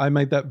know. I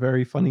made that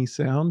very funny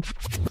sound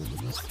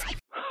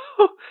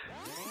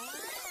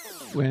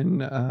when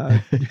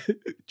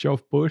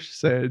Geoff Bush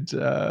said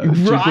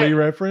Ghibli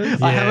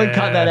reference. I haven't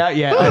cut that out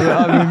yet.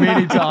 I've been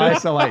meaning to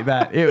isolate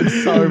that. It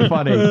was so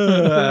funny.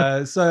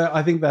 So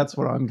I think that's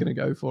what I'm going to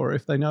go for.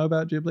 If they know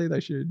about Ghibli, they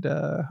should.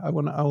 I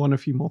want a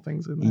few more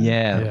things in there.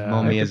 Yeah.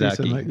 More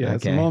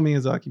Miyazaki. Some more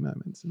Miyazaki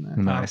moments in there.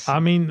 Nice. I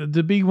mean,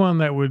 the big one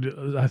that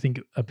would, I think,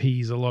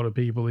 appease a lot of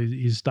people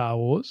is Star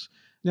Wars.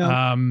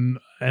 Yeah.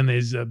 and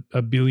there's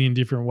a billion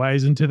different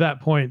ways. And to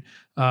that point,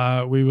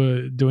 we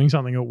were doing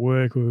something at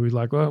work where we were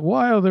like, well,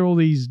 why are there all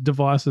these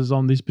devices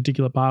on this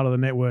particular part of the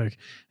network?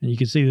 And you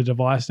could see the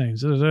device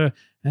names.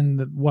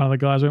 And one of the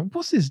guys went,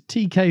 what's this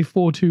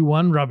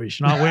TK421 rubbish?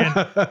 And I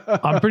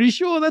went, I'm pretty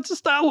sure that's a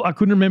Star Wars. I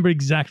couldn't remember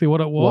exactly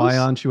what it was. Why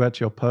aren't you at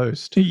your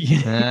post?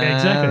 Yeah,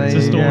 exactly.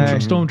 It's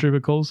a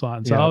stormtrooper call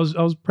sign. So I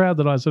was proud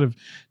that I sort of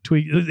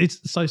tweaked.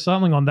 It's so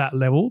something on that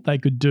level they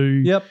could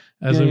do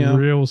as a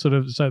real sort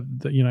of, so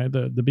that, you know,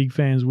 the big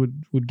fans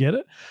would get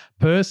it.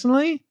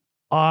 Personally,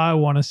 I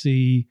want to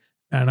see,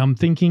 and I'm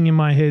thinking in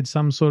my head,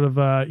 some sort of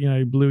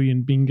Bluey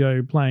and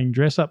Bingo playing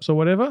dress ups or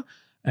whatever.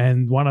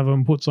 And one of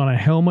them puts on a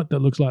helmet that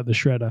looks like the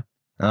Shredder.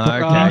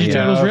 Ninja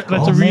Turtles.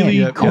 That's a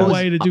really cool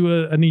way to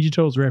do a Ninja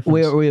Turtles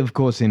reference. We of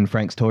course in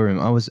Frank's toy room.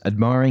 I was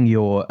admiring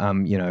your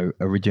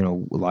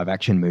original live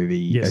action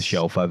movie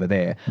shelf over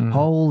there.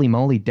 Holy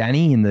moly,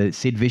 Danny in the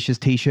Sid Vicious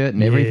t-shirt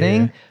and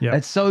everything. Yep.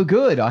 That's so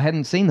good. I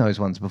hadn't seen those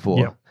ones before.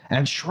 Yep.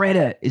 And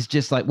Shredder is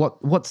just like,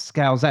 what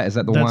scale is that? Is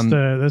that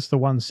that's the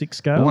 1/6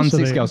 scale?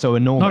 1/6 scale, so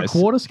enormous.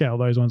 Not quarter scale,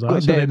 those ones are.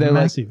 So they're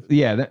massive.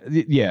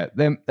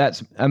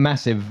 That's a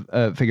massive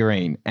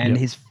figurine. And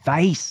his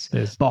face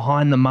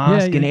behind the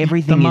mask and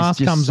everything the mask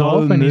is just comes so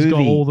off and he's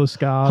got all the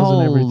scars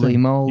and everything. Holy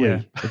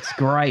moly. It's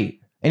great.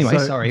 Anyway,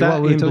 sorry. That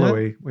what were we in talking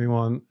Bluey, we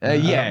want more of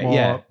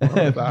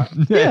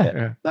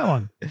that. That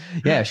one.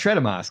 Yeah,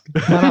 Shredder mask.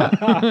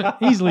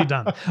 Easily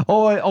done.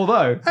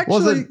 Although,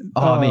 actually,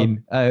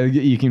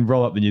 you can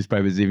roll up the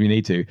newspapers if you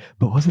need to.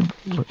 But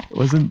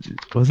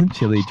wasn't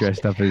Chili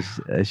dressed up as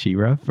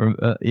She-Ra from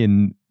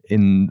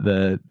in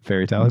the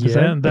fairy tale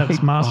episode? Yeah,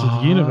 that's Masters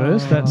of the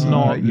Universe. That's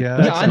not.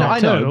 I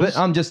know, but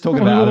I'm just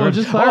talking about.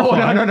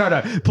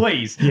 No,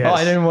 please. Yes.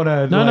 I didn't want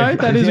to. No,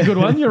 that is a good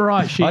one. You're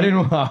right.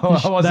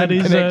 I wasn't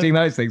connecting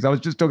those things. I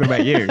was just talking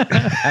about you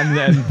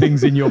and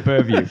things in your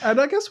purview.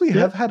 And I guess we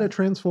have had a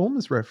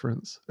Transformers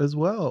reference as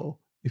well.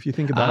 If you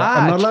think about it,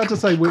 I'm not allowed to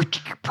say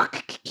which.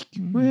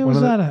 Where was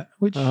that at?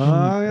 Which?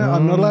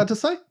 I'm not allowed to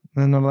say.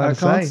 I'm not allowed to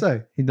say. I can't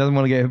say. He doesn't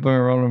want to get hit by a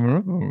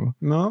roller.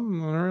 No,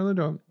 I really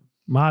don't.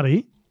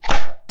 Marty.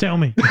 Tell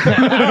me.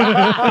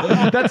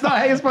 That's not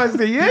how you're supposed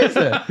to use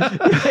it.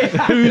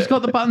 Who's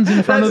got the buttons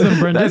in front of them,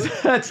 Brendan?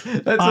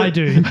 I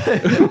do.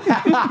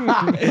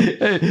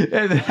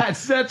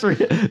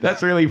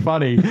 That's really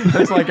funny.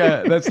 That's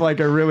like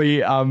a really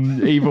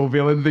evil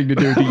villain thing to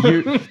do.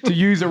 To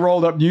use a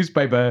rolled up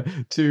newspaper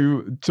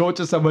to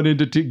torture someone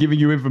into giving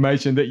you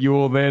information that you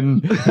will then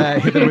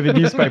hit them with a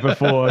newspaper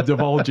for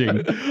divulging.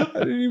 I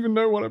didn't even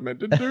know what I meant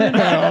to do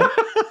now.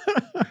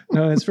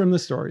 No, it's from the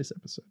Stories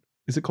episode.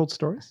 Is it called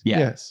Stories? Yeah.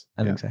 Yes.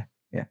 I think so.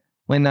 Yeah.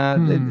 When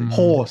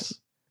Horse.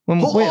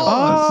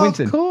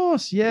 Winton. Of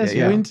course. Yes,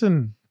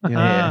 Winton.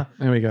 Yeah.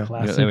 There we go.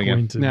 Classic there we go.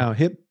 Winton. Now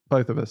hit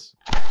both of us.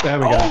 There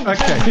we go.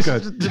 Okay,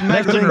 good.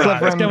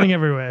 It's going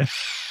everywhere.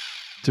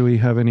 Do we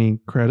have any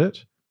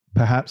credit?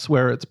 Perhaps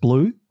where it's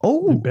blue?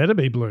 Oh, it better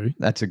be blue.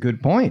 That's a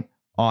good point.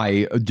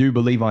 I do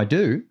believe I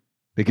do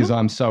because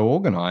I'm so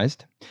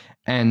organized.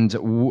 And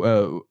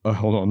hold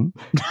on.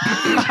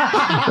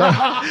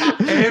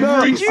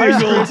 Every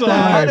single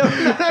time.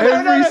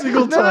 Every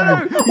single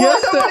time. He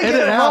has to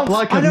edit out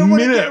like a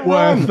minute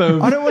worth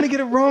of. I don't want to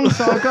get it wrong,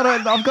 so I've got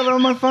it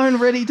on my phone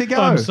ready to go.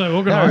 I'm so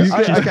organized.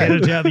 Just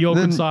edit out the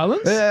awkward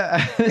silence.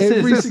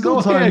 Every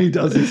single time he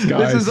does this,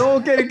 guys. This is all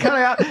getting cut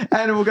out,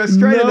 and we'll go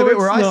straight to the bit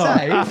where I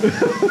say.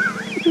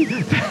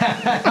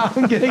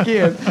 I'm going to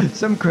give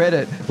some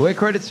credit, where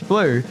credit's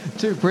blue,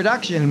 to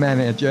production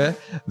manager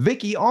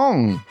Vicky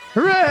Ong.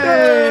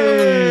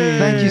 Hooray!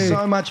 Thank you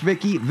so much,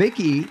 Vicky.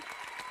 Vicky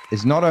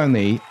is not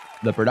only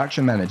the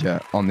production manager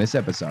on this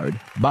episode,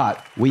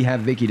 but we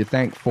have Vicky to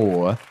thank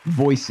for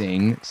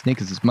voicing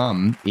Snickers'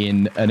 mum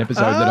in an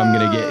episode that I'm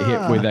going to get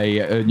hit with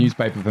a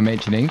newspaper for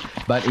mentioning.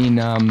 But in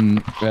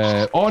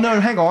oh no,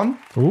 hang on,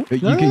 you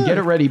can get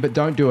it ready, but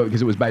don't do it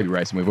because it was Baby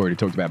Race, and we've already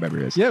talked about Baby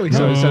Race. Yeah, we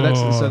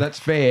so that's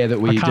fair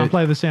that we I can't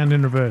play the sound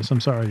in reverse.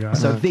 I'm sorry,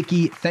 guys. So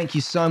Vicky, thank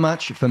you so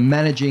much for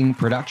managing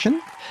production.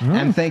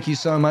 And thank you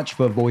so much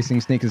for voicing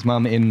Snickers'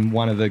 mum in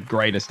one of the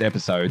greatest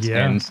episodes.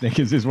 Yeah. And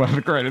Snickers is one of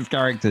the greatest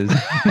characters.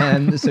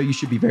 And so you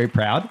should be very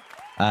proud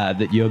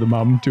that you're the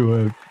mum to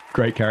a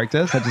great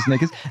character such as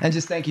Snickers. And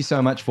just thank you so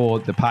much for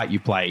the part you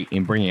play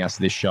in bringing us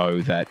this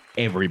show that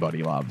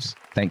everybody loves.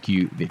 Thank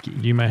you, Vicky.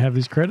 You may have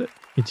this credit.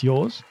 It's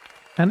yours.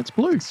 And it's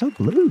blue. It's so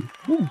blue.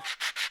 Ooh.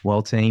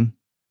 Well, team,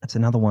 that's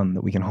another one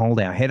that we can hold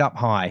our head up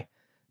high,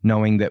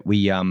 knowing that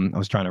we, I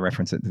was trying to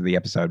reference it to the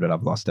episode, but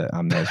I've lost it.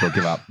 I may as well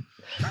give up.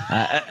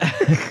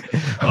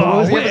 What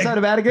was the episode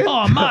about again?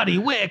 Oh, Marty,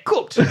 we're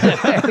cooked.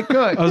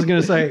 I was going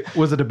to say,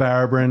 was it a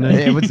Barra, Brendan?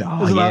 It was, that's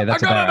I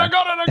got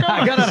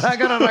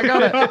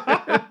it.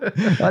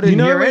 I didn't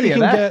hear where any you of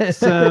can that. get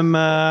some,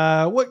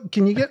 what,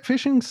 can you get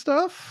fishing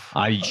stuff?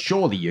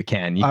 Surely you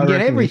can. You I can get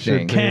reckon you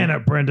everything. should. Can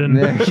it,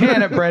 Brendan?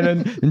 Can it,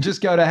 Brendan? And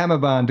just go to Hammer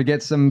Barn to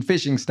get some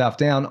fishing stuff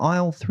down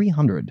aisle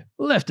 300.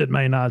 Left at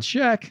Maynard's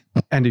Shack.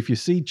 And if you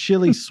see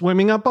Chili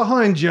swimming up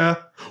behind you,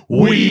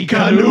 we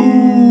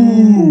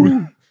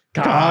canoe!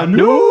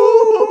 Canoe!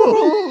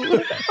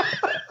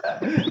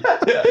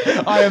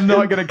 I am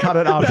not going to cut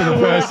it after the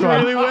first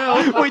one. Really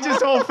well. We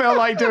just all felt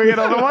like doing it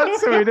all at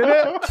once, so we did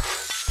it.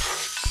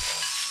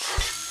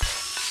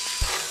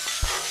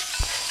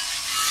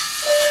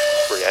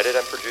 Created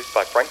and produced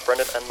by Frank,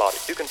 Brendan and Marty.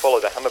 You can follow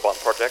the Hammerbarn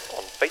Project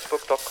on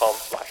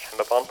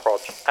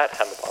facebook.com/HammerbarnProj, at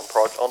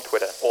HammerbarnProj on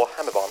Twitter, or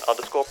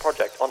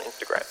Hammerbarn_project on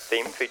Instagram.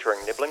 Theme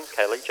featuring Nibblings,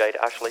 Kaylee, Jade,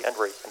 Ashley and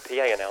Reese, and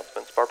PA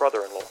announcements by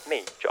brother-in-law,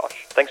 me,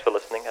 Josh. Thanks for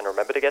listening, and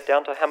remember to get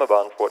down to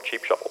Hammerbarn for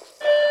cheap shovels.